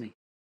against me.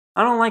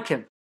 I don't like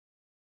him.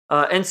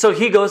 And so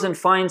he goes and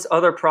finds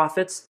other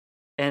prophets,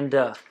 and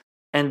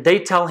they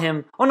tell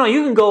him, oh no,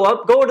 you can go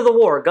to the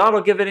war. God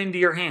will give it into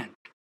your hand.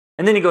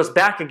 And then he goes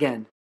back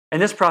again.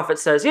 And this prophet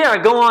says, yeah,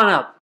 go on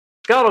up.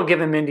 God will give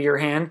him into your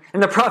hand.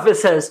 And the prophet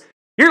says,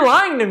 you're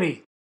lying to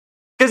me.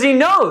 Because he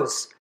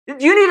knows.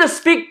 You need to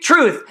speak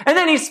truth. And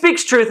then he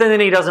speaks truth, and then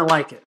he doesn't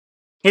like it.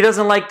 He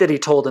doesn't like that he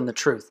told him the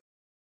truth.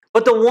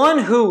 But the one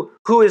who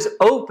is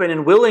open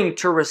and willing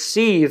to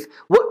receive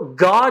what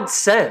God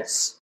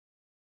says,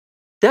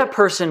 that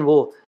person,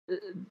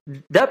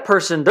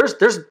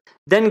 there's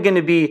then going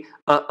to be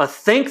a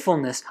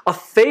thankfulness, a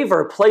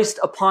favor placed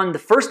upon the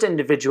first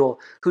individual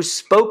who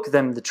spoke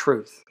them the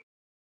truth.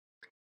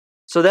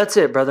 So that's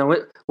it,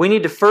 brethren. We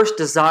need to first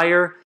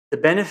desire the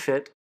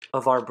benefit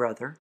of our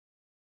brother.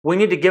 We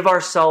need to give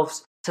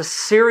ourselves to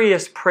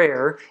serious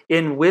prayer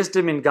in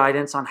wisdom and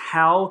guidance on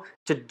how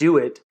to do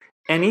it,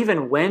 and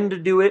even when to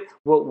do it,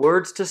 what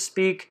words to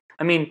speak.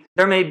 I mean,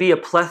 there may be a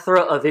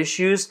plethora of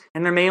issues,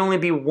 and there may only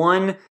be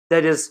one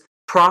that is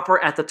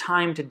proper at the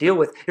time to deal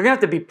with. You're going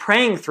to have to be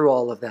praying through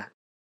all of that.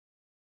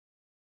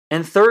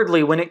 And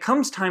thirdly, when it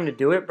comes time to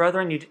do it,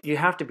 brethren, you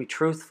have to be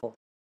truthful.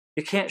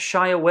 You can't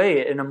shy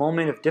away in a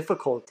moment of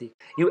difficulty.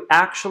 You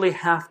actually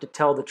have to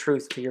tell the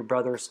truth to your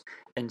brothers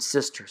and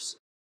sisters.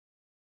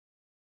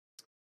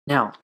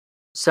 Now,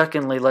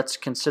 secondly, let's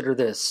consider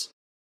this.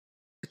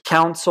 The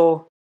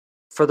counsel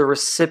for the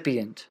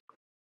recipient.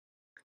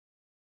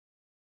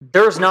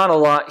 There's not a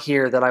lot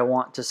here that I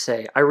want to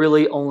say. I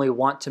really only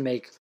want to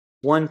make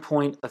one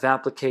point of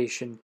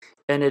application,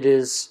 and it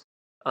is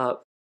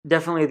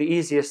definitely the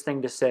easiest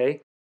thing to say,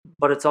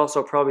 but it's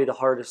also probably the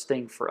hardest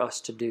thing for us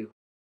to do.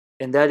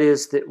 And that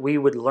is that we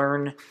would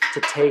learn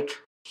to take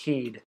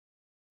heed,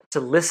 to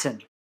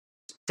listen,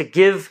 to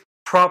give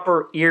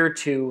proper ear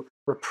to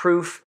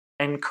reproof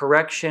and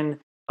correction.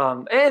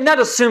 And that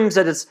assumes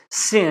that it's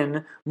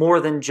sin more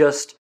than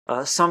just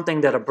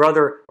something that a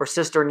brother or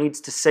sister needs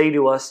to say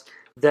to us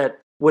that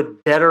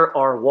would better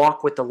our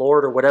walk with the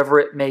Lord or whatever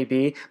it may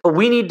be. But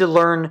we need to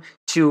learn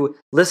to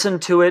listen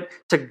to it,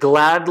 to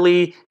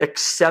gladly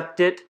accept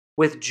it,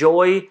 with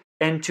joy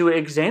and to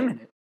examine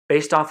it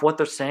based off what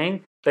they're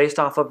saying, based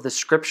off of the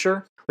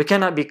scripture. We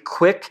cannot be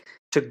quick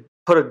to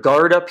put a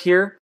guard up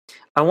here.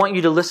 I want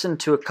you to listen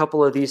to a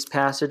couple of these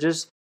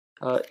passages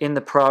in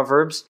the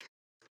Proverbs.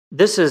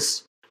 This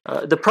is,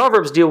 the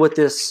Proverbs deal with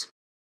this.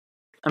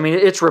 I mean,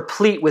 it's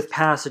replete with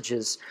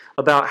passages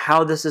about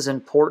how this is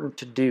important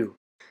to do.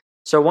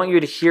 So I want you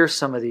to hear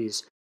some of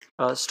these.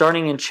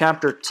 Starting in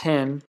chapter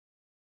 10,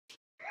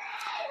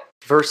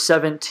 verse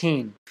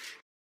 17.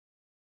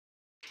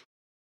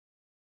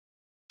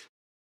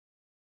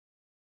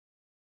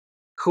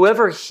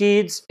 Whoever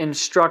heeds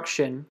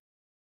instruction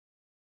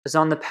is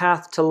on the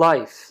path to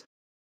life.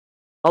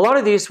 A lot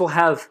of these will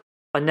have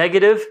a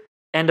negative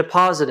and a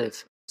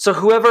positive. So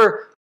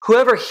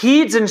whoever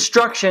heeds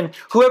instruction,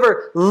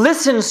 whoever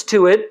listens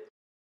to it,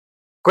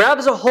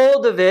 grabs a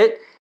hold of it,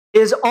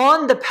 is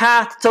on the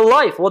path to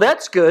life. Well,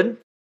 that's good.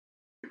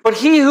 But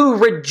he who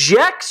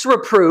rejects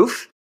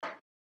reproof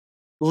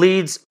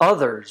leads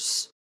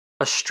others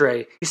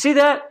astray. You see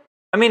that?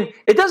 I mean,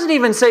 it doesn't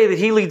even say that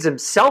he leads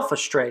himself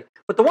astray.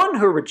 But the one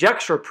who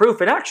rejects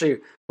reproof, it actually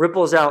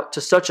ripples out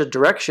to such a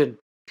direction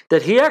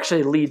that he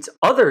actually leads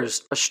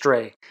others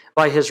astray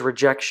by his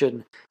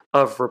rejection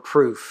of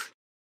reproof.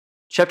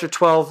 Chapter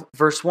 12,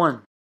 verse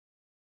 1.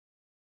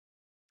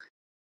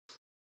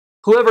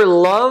 Whoever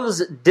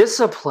loves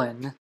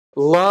discipline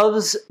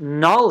loves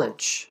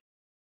knowledge,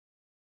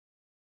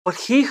 but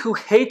he who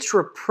hates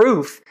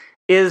reproof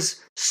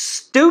is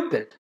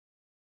stupid.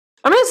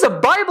 I mean, it's the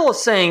Bible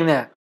saying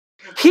that.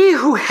 He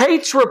who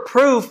hates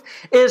reproof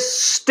is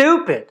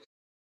stupid.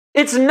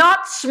 It's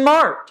not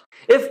smart.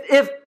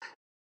 If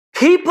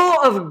people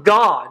of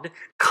God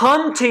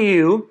come to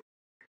you,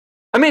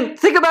 I mean,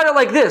 think about it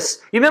like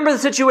this. You remember the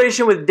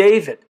situation with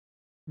David.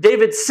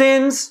 David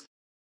sins,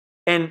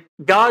 and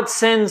God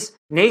sends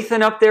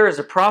Nathan up there as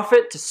a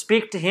prophet to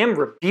speak to him,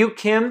 rebuke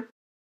him.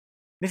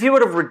 If he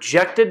would have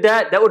rejected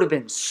that, that would have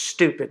been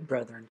stupid,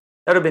 brethren.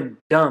 That would have been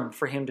dumb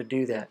for him to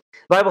do that.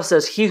 The Bible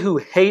says, he who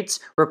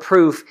hates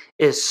reproof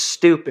is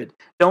stupid.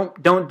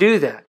 Don't do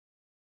that.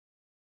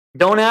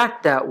 Don't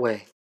act that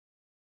way.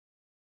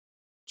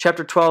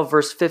 Chapter 12,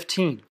 verse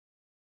 15.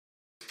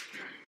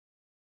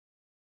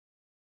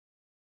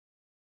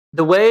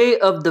 The way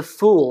of the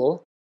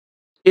fool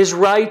is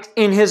right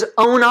in his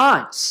own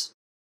eyes,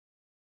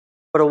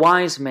 but a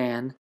wise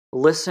man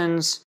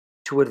listens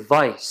to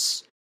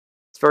advice.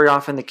 It's very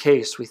often the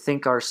case. We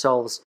think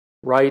ourselves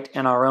right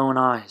in our own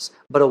eyes.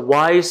 But a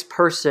wise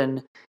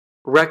person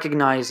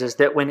recognizes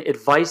that when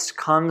advice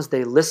comes,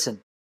 they listen.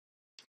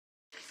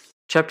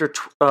 Chapter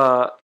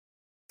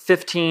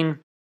 15,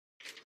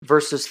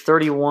 verses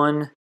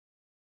 31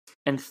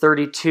 and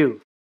 32.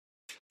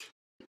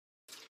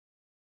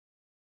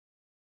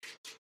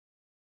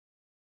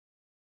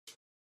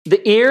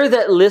 The ear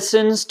that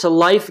listens to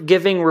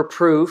life-giving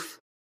reproof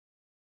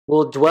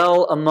will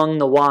dwell among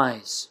the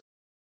wise.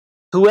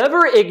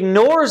 Whoever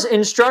ignores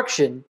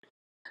instruction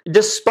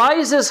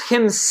despises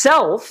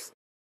himself,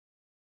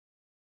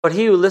 but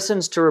he who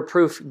listens to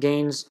reproof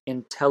gains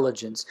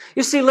intelligence.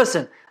 You see,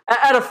 listen,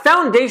 at a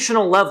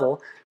foundational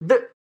level,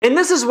 and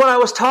this is what I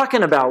was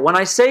talking about when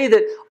I say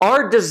that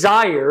our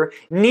desire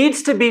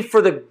needs to be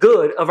for the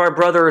good of our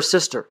brother or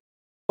sister.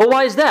 Well,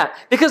 why is that?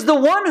 Because the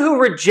one who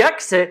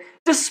rejects it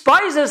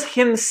despises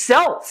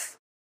himself.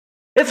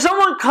 If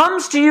someone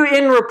comes to you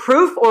in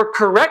reproof or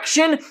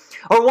correction,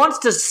 or wants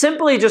to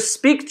simply just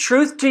speak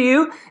truth to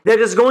you that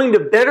is going to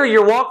better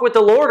your walk with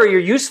the Lord or your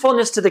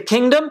usefulness to the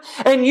kingdom,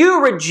 and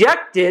you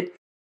reject it,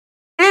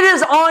 it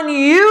is on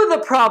you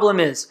the problem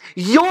is.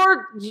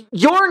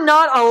 You're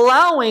not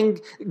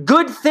allowing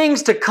good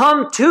things to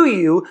come to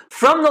you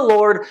from the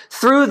Lord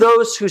through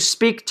those who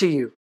speak to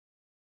you.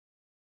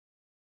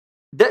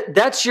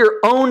 That's your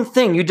own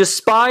thing. You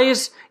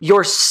despise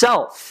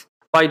yourself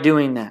by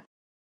doing that.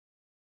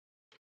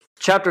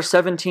 Chapter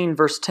 17,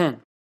 verse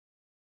 10.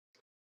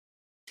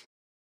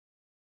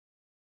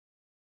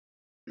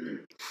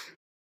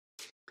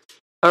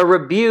 A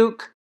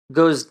rebuke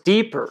goes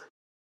deeper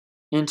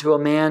into a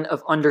man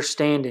of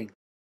understanding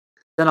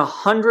than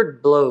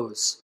 100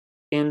 blows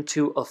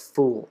into a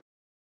fool.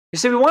 You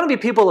see, we want to be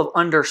people of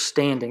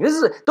understanding.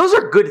 Those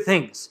are good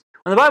things.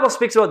 When the Bible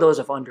speaks about those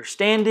of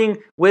understanding,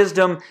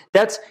 wisdom,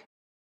 that's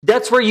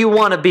where you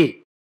want to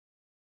be.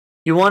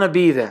 You want to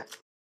be that.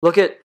 Look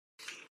at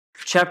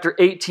chapter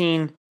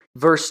 18,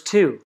 verse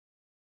 2.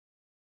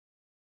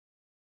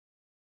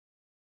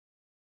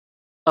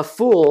 A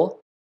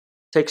fool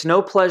takes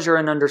no pleasure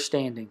in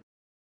understanding,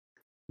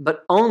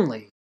 but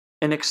only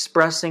in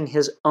expressing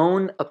his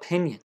own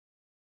opinion.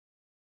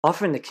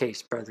 Often the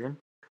case, brethren,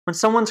 when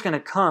someone's going to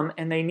come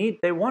and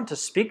they want to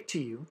speak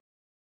to you,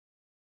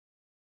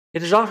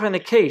 it is often the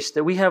case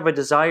that we have a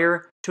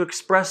desire to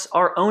express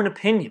our own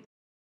opinion.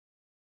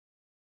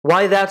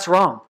 Why that's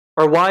wrong,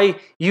 or why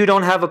you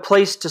don't have a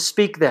place to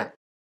speak that.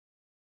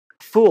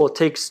 A fool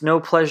takes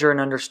no pleasure in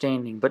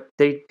understanding, but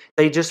they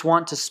just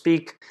want to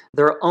speak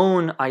their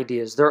own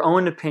ideas, their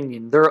own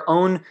opinion, their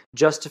own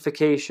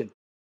justification.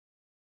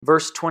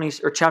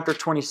 Chapter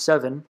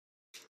 27,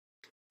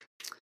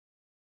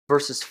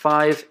 verses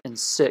 5 and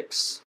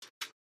 6.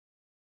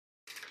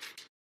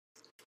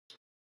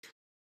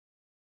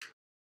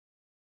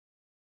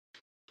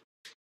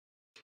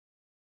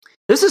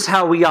 This is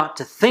how we ought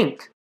to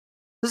think.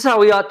 This is how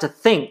we ought to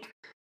think.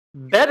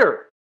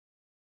 Better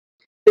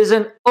is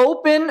an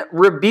open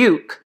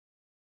rebuke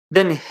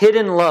than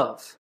hidden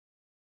love.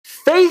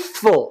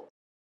 Faithful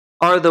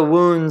are the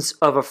wounds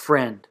of a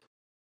friend.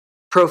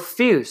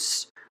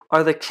 Profuse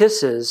are the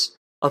kisses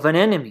of an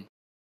enemy.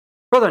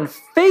 Brethren,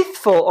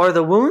 faithful are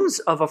the wounds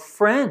of a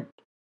friend.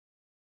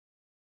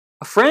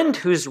 A friend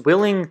who's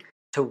willing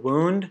to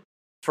wound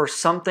for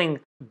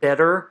something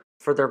better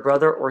for their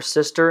brother or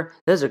sister,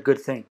 that is a good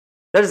thing.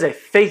 That is a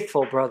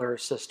faithful brother or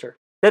sister.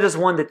 That is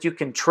one that you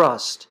can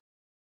trust.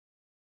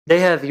 They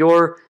have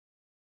your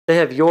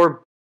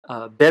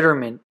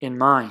betterment in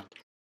mind.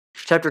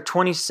 Chapter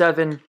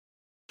 29,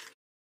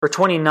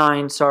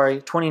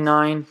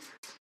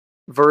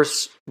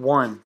 verse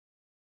 1.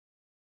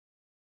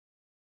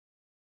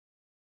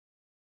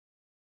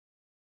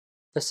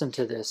 Listen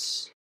to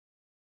this.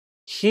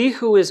 He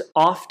who is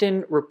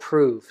often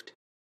reproved,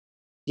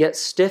 yet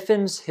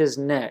stiffens his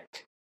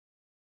neck,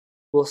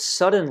 will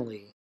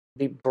suddenly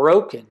be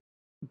broken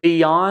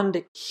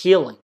beyond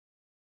healing.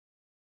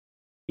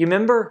 You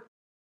remember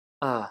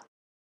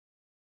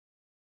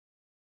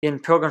in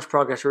Pilgrim's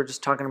Progress, we were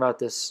just talking about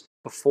this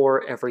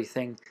before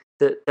everything,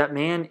 that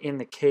man in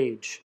the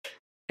cage,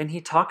 and he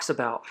talks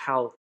about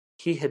how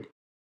he had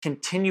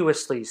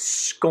continuously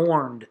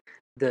scorned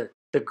the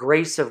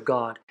grace of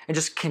God and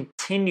just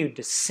continued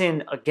to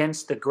sin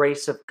against the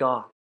grace of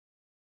God.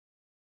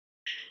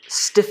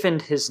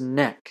 Stiffened his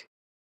neck.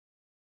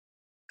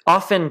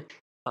 Often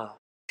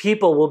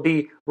people will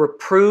be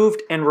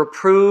reproved and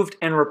reproved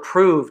and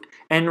reproved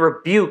and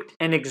rebuked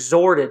and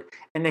exhorted,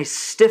 and they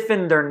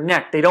stiffen their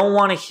neck. They don't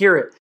want to hear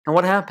it. And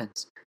what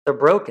happens? They're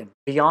broken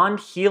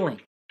beyond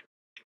healing.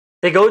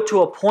 They go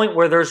to a point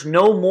where there's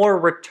no more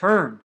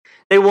return.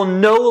 They will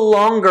no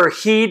longer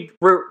heed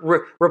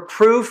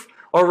reproof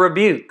or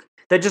rebuke.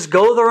 They just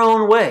go their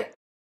own way.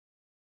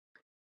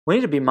 We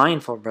need to be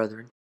mindful,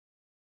 brethren,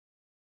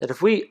 that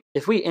if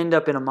we end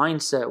up in a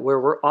mindset where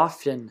we're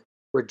often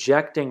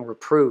rejecting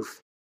reproof,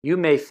 you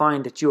may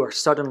find that you are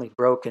suddenly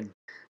broken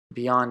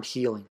beyond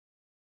healing.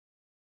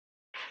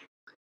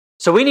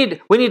 So we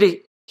need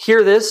to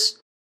hear this.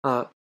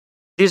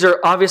 These are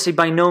obviously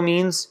by no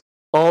means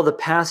all the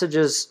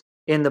passages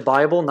in the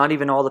Bible, not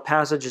even all the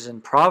passages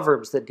in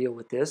Proverbs that deal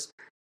with this.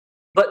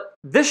 But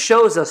this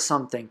shows us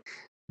something.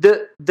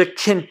 The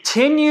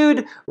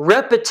continued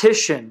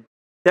repetition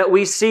that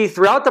we see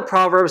throughout the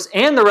Proverbs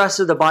and the rest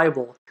of the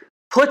Bible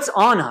puts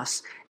on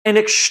us an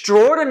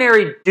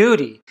extraordinary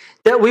duty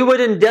that we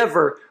would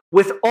endeavor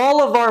with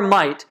all of our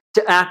might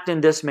to act in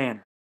this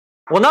manner.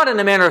 Well, not in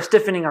the manner of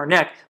stiffening our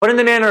neck, but in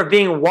the manner of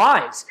being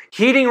wise,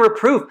 heeding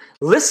reproof,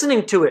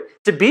 listening to it,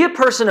 to be a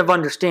person of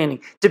understanding,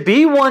 to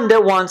be one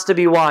that wants to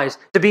be wise,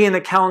 to be in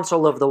the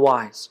counsel of the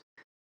wise.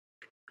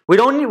 We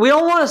don't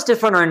want to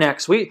stiffen our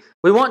necks. We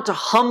want to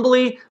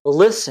humbly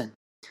listen.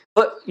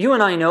 But you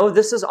and I know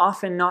this is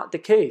often not the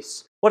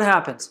case. What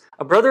happens?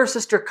 A brother or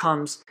sister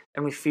comes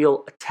and we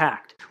feel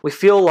attacked. We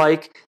feel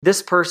like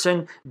this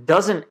person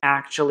doesn't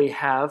actually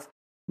have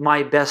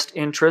my best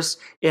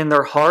interests in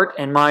their heart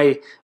and my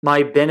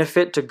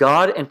benefit to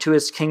God and to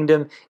His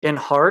kingdom in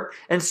heart.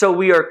 And so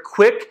we are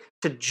quick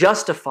to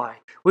justify.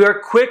 We are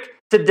quick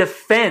to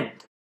defend.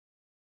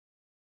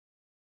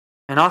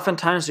 And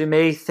oftentimes we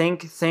may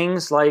think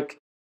things like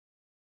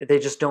they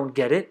just don't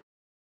get it.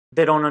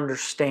 They don't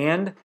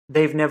understand.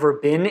 They've never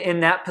been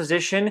in that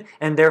position,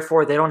 and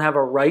therefore they don't have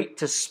a right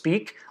to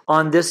speak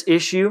on this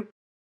issue.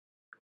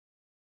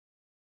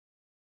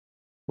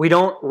 We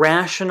don't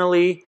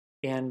rationally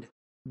and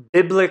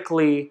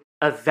biblically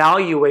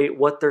evaluate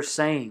what they're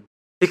saying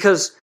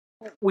because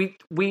we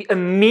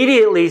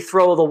immediately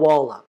throw the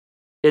wall up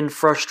in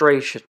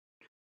frustration.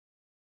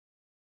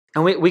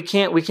 And we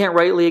can't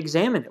rightly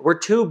examine it. We're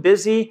too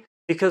busy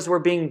because we're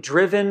being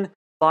driven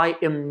by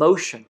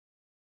emotion.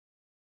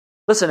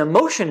 Listen,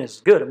 emotion is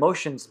good.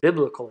 Emotion's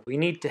biblical. We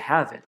need to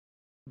have it.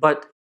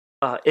 But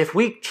if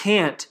we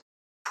can't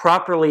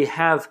properly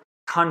have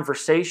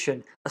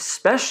conversation,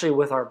 especially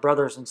with our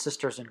brothers and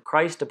sisters in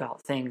Christ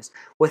about things,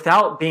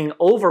 without being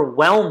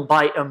overwhelmed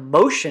by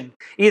emotion,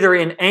 either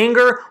in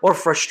anger or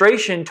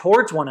frustration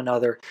towards one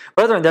another,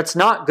 brethren, that's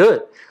not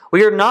good.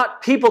 We are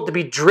not people to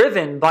be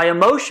driven by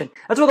emotion.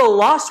 That's what the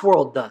lost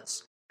world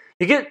does.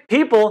 You get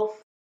people,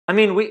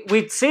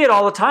 we see it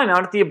all the time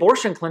out at the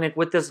abortion clinic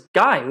with this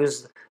guy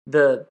who's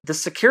the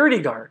security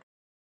guard.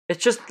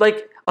 It's just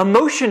like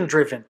emotion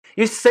driven.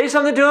 You say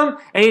something to him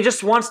and he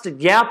just wants to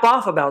yap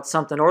off about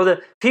something. Or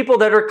the people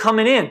that are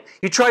coming in,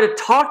 you try to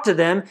talk to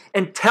them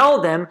and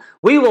tell them,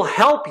 we will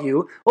help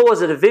you. What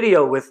was it, a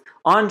video with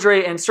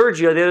Andre and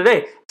Sergio the other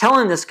day,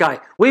 telling this guy,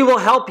 we will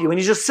help you. And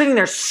he's just sitting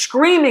there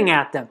screaming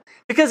at them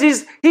because he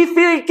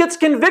gets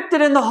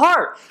convicted in the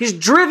heart. He's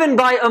driven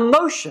by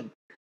emotion.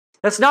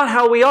 That's not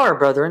how we are,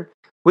 brethren.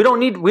 We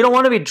don't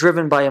want to be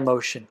driven by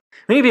emotion.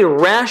 We need to be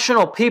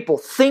rational people,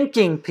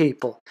 thinking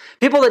people,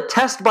 people that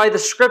test by the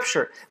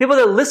Scripture, people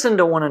that listen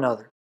to one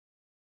another.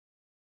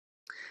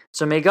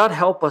 So may God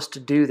help us to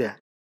do that.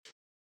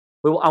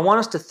 I want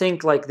us to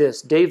think like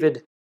this.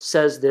 David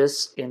says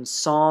this in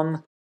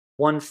Psalm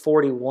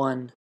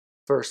 141,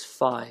 verse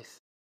 5.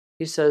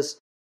 He says,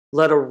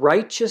 "Let a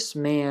righteous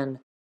man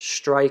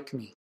strike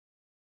me.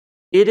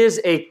 It is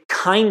a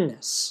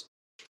kindness.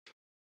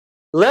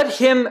 Let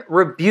him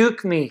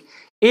rebuke me.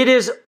 It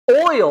is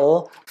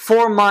oil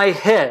for my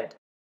head.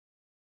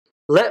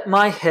 Let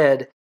my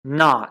head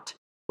not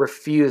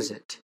refuse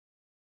it."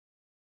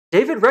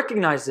 David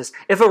recognized this.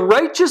 If a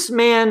righteous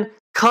man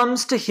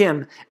comes to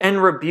him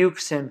and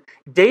rebukes him,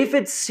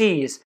 David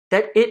sees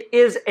that it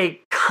is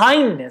a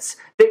kindness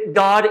that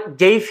God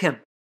gave him.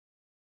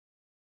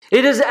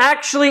 It is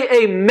actually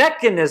a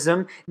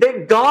mechanism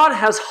that God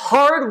has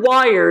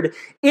hardwired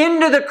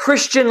into the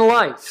Christian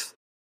life.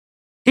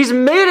 He's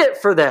made it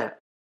for that.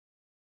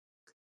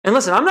 And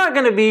listen, I'm not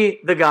going to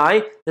be the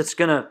guy that's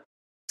going to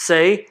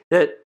say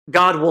that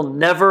God will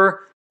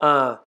never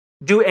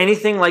do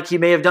anything like he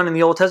may have done in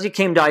the Old Testament.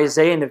 He came to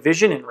Isaiah in a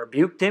vision and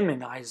rebuked him,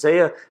 and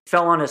Isaiah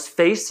fell on his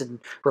face in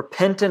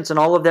repentance and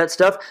all of that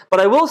stuff. But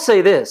I will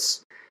say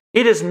this,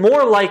 it is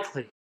more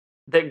likely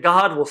that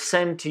God will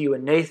send to you a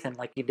Nathan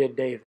like he did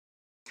David.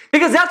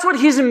 Because that's what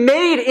he's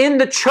made in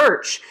the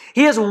church.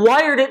 He has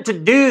wired it to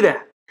do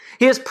that.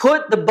 He has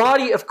put the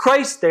body of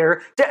Christ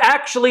there to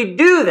actually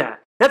do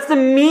that. That's the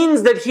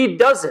means that he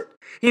does it.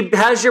 He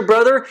has your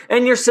brother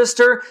and your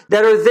sister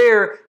that are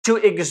there to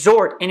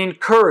exhort and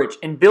encourage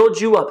and build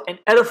you up and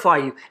edify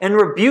you and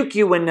rebuke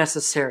you when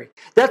necessary.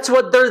 That's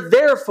what they're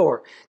there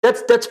for.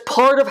 That's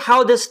part of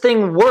how this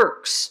thing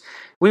works.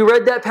 We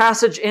read that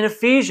passage in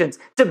Ephesians,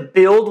 to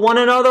build one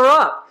another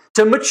up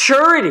to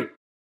maturity.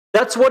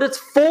 That's what it's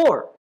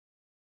for.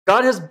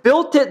 God has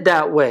built it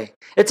that way.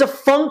 It's a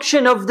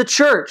function of the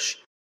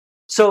church.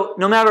 So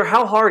no matter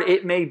how hard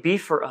it may be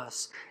for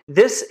us,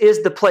 this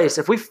is the place.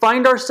 If we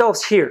find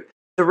ourselves here,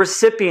 the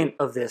recipient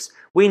of this,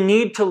 we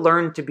need to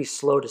learn to be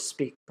slow to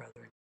speak,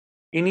 brethren.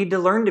 You need to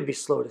learn to be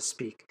slow to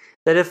speak.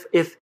 That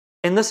if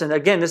and listen,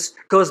 again, this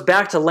goes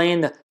back to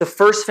laying the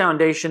first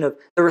foundation of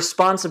the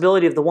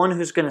responsibility of the one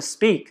who's going to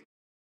speak.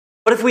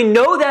 But if we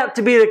know that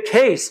to be the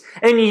case,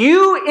 and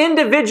you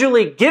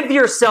individually give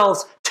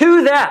yourselves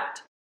to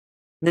that,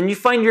 then you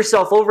find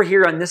yourself over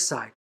here on this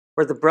side,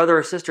 where the brother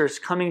or sister is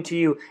coming to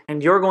you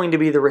and you're going to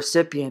be the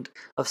recipient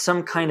of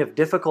some kind of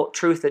difficult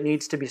truth that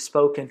needs to be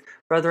spoken.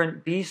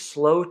 Brethren, be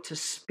slow to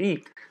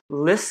speak.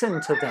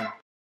 Listen to them.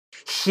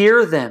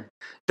 Hear them.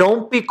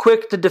 Don't be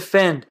quick to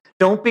defend.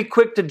 Don't be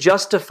quick to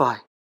justify.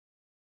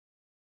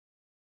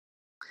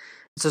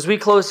 So as we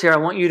close here, I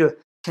want you to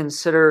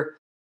consider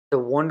the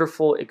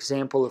wonderful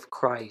example of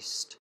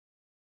Christ.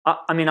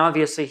 I mean,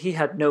 obviously, he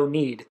had no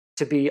need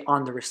to be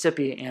on the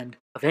recipient end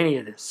of any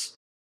of this.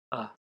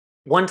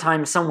 One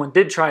time someone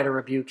did try to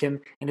rebuke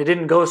him, and it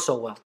didn't go so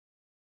well.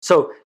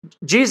 So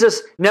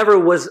Jesus never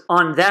was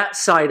on that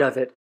side of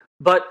it,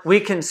 but we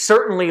can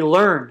certainly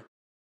learn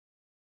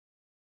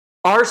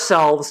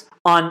ourselves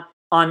on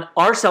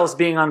ourselves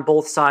being on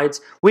both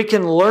sides. We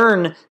can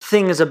learn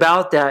things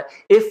about that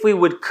if we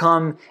would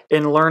come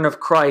and learn of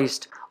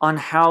Christ on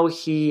how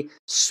he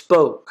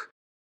spoke.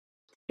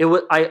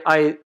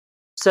 I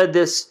said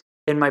this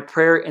in my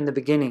prayer in the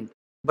beginning,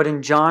 but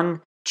in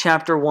John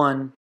chapter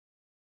 1,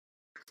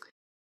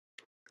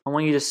 I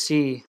want you to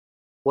see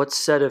what's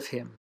said of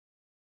him.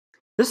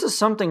 This is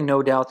something,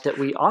 no doubt, that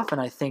we often,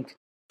 I think,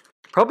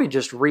 probably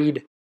just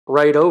read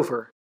right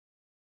over.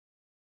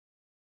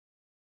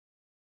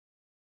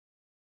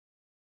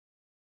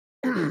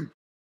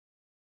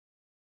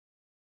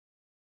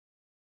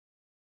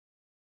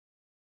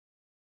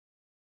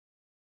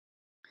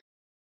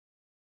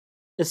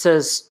 It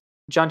says,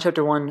 John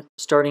chapter 1,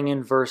 starting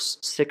in verse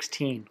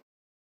 16.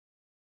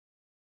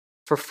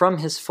 "For from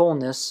his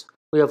fullness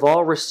we have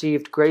all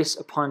received grace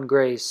upon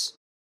grace.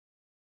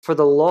 For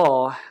the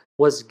law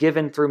was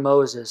given through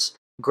Moses.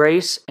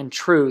 Grace and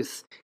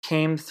truth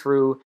came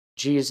through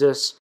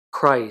Jesus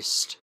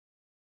Christ."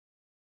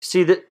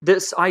 See, that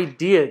this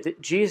idea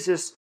that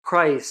Jesus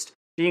Christ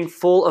being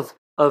full of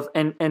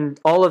and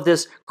all of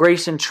this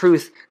grace and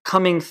truth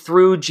coming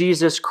through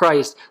Jesus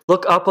Christ.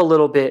 Look up a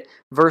little bit.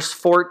 Verse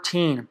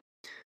 14.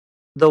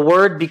 "The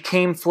Word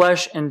became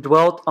flesh and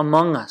dwelt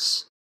among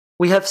us.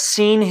 We have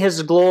seen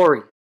his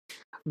glory.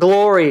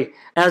 Glory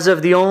as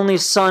of the only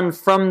Son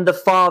from the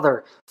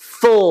Father,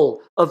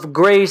 full of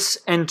grace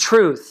and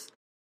truth."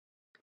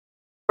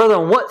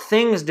 Brethren, what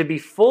things to be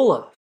full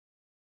of?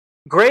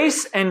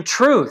 Grace and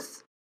truth.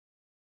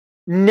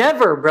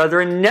 Never,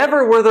 brethren,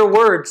 never were there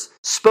words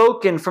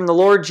spoken from the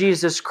Lord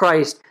Jesus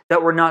Christ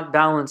that were not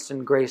balanced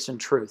in grace and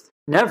truth.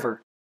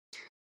 Never.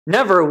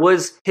 Never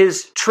was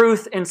his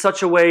truth in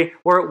such a way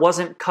where it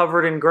wasn't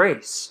covered in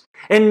grace.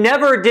 And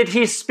never did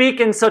he speak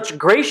in such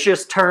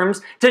gracious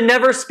terms to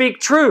never speak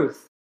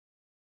truth.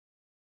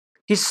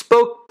 He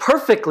spoke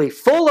perfectly,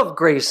 full of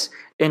grace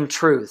and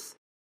truth.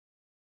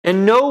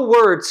 And no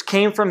words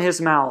came from his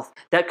mouth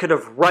that could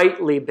have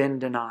rightly been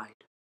denied.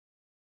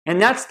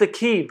 And that's the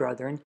key,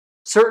 brethren.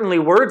 Certainly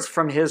words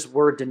from his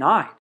were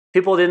denied.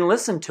 People didn't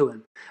listen to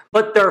him.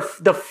 But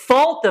the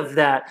fault of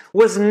that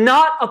was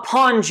not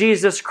upon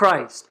Jesus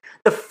Christ.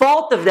 The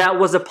fault of that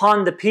was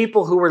upon the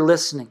people who were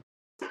listening.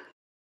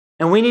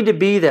 And we need to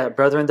be that,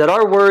 brethren, that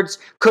our words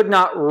could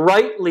not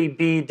rightly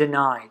be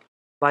denied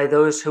by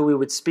those who we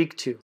would speak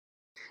to.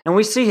 And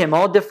we see him,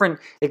 all different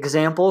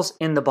examples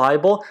in the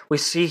Bible. We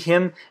see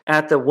him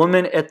at the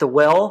woman at the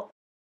well.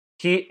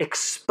 He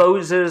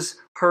exposes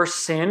her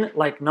sin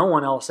like no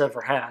one else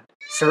ever had,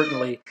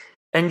 certainly.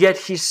 And yet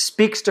he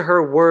speaks to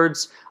her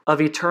words of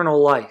eternal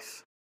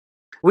life.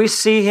 We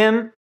see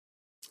him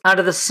out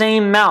of the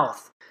same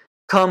mouth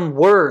come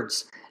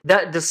words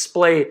that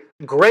display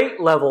great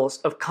levels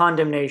of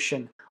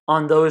condemnation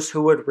on those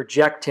who would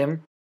reject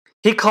him.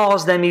 He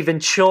calls them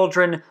even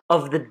children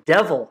of the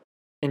devil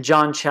in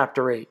John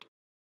chapter 8.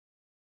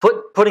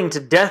 Putting to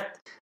death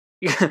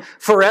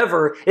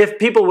forever if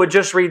people would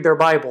just read their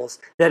Bibles,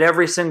 that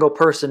every single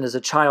person is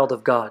a child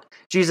of God.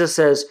 Jesus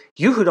says,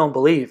 you who don't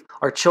believe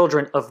are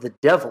children of the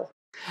devil.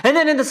 And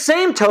then in the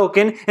same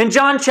token, in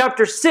John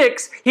chapter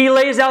 6, he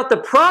lays out the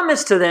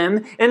promise to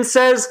them and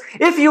says,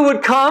 if you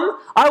would come,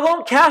 I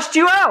won't cast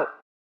you out.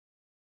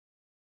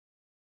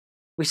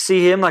 We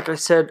see him, like I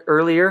said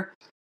earlier,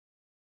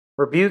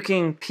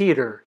 rebuking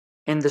Peter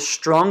in the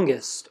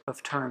strongest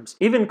of terms,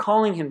 even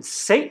calling him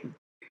Satan.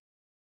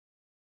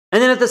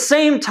 And then at the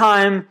same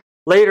time,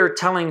 later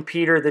telling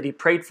Peter that he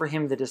prayed for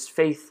him that his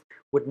faith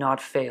would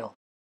not fail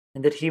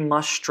and that he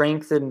must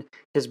strengthen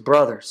his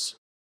brothers.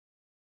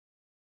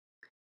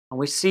 And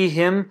we see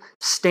him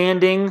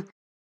standing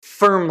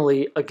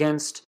firmly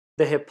against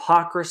the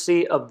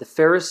hypocrisy of the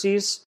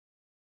Pharisees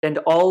and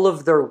all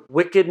of their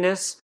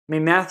wickedness. I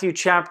mean, Matthew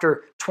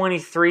chapter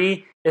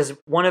 23 is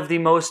one of the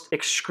most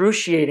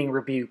excruciating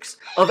rebukes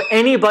of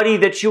anybody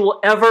that you will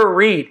ever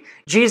read.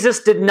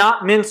 Jesus did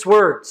not mince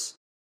words.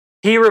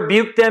 He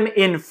rebuked them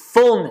in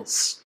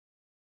fullness.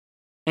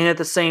 And at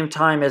the same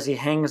time, as he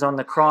hangs on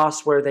the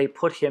cross where they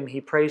put him,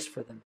 he prays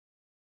for them.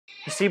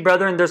 You see,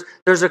 brethren,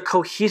 there's a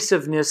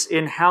cohesiveness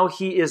in how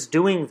he is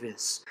doing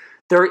this.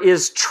 There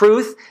is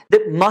truth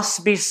that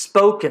must be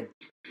spoken.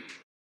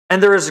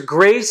 And there is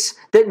grace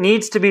that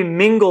needs to be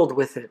mingled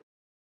with it.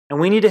 And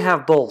we need to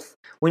have both.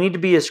 We need to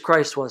be as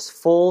Christ was,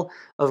 full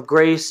of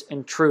grace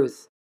and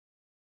truth.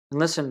 And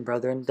listen,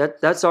 brethren,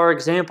 that's our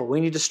example.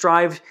 We need to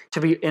strive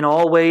to be in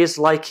all ways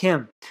like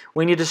him.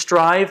 We need to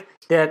strive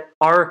that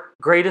our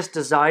greatest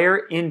desire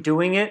in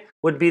doing it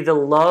would be the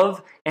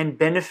love and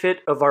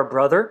benefit of our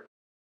brother,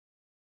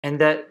 and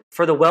that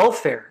for the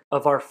welfare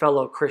of our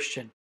fellow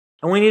Christian.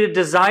 And we need a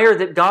desire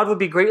that God would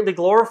be greatly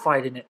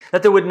glorified in it,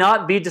 that there would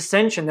not be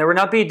dissension, there would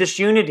not be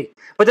disunity,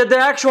 but that the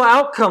actual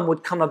outcome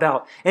would come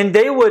about, and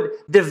they would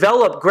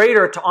develop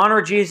greater to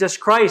honor Jesus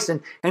Christ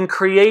and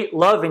create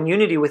love and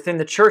unity within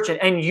the church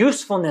and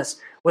usefulness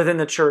within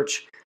the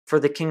church for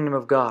the kingdom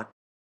of God.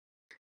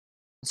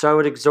 So I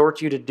would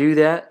exhort you to do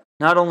that,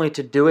 not only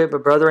to do it,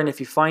 but brethren,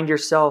 if you find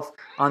yourself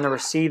on the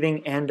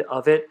receiving end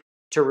of it,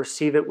 to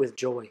receive it with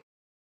joy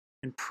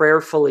and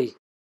prayerfully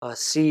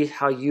see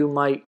how you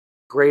might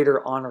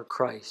greater honor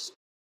Christ.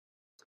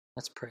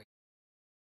 Let's pray.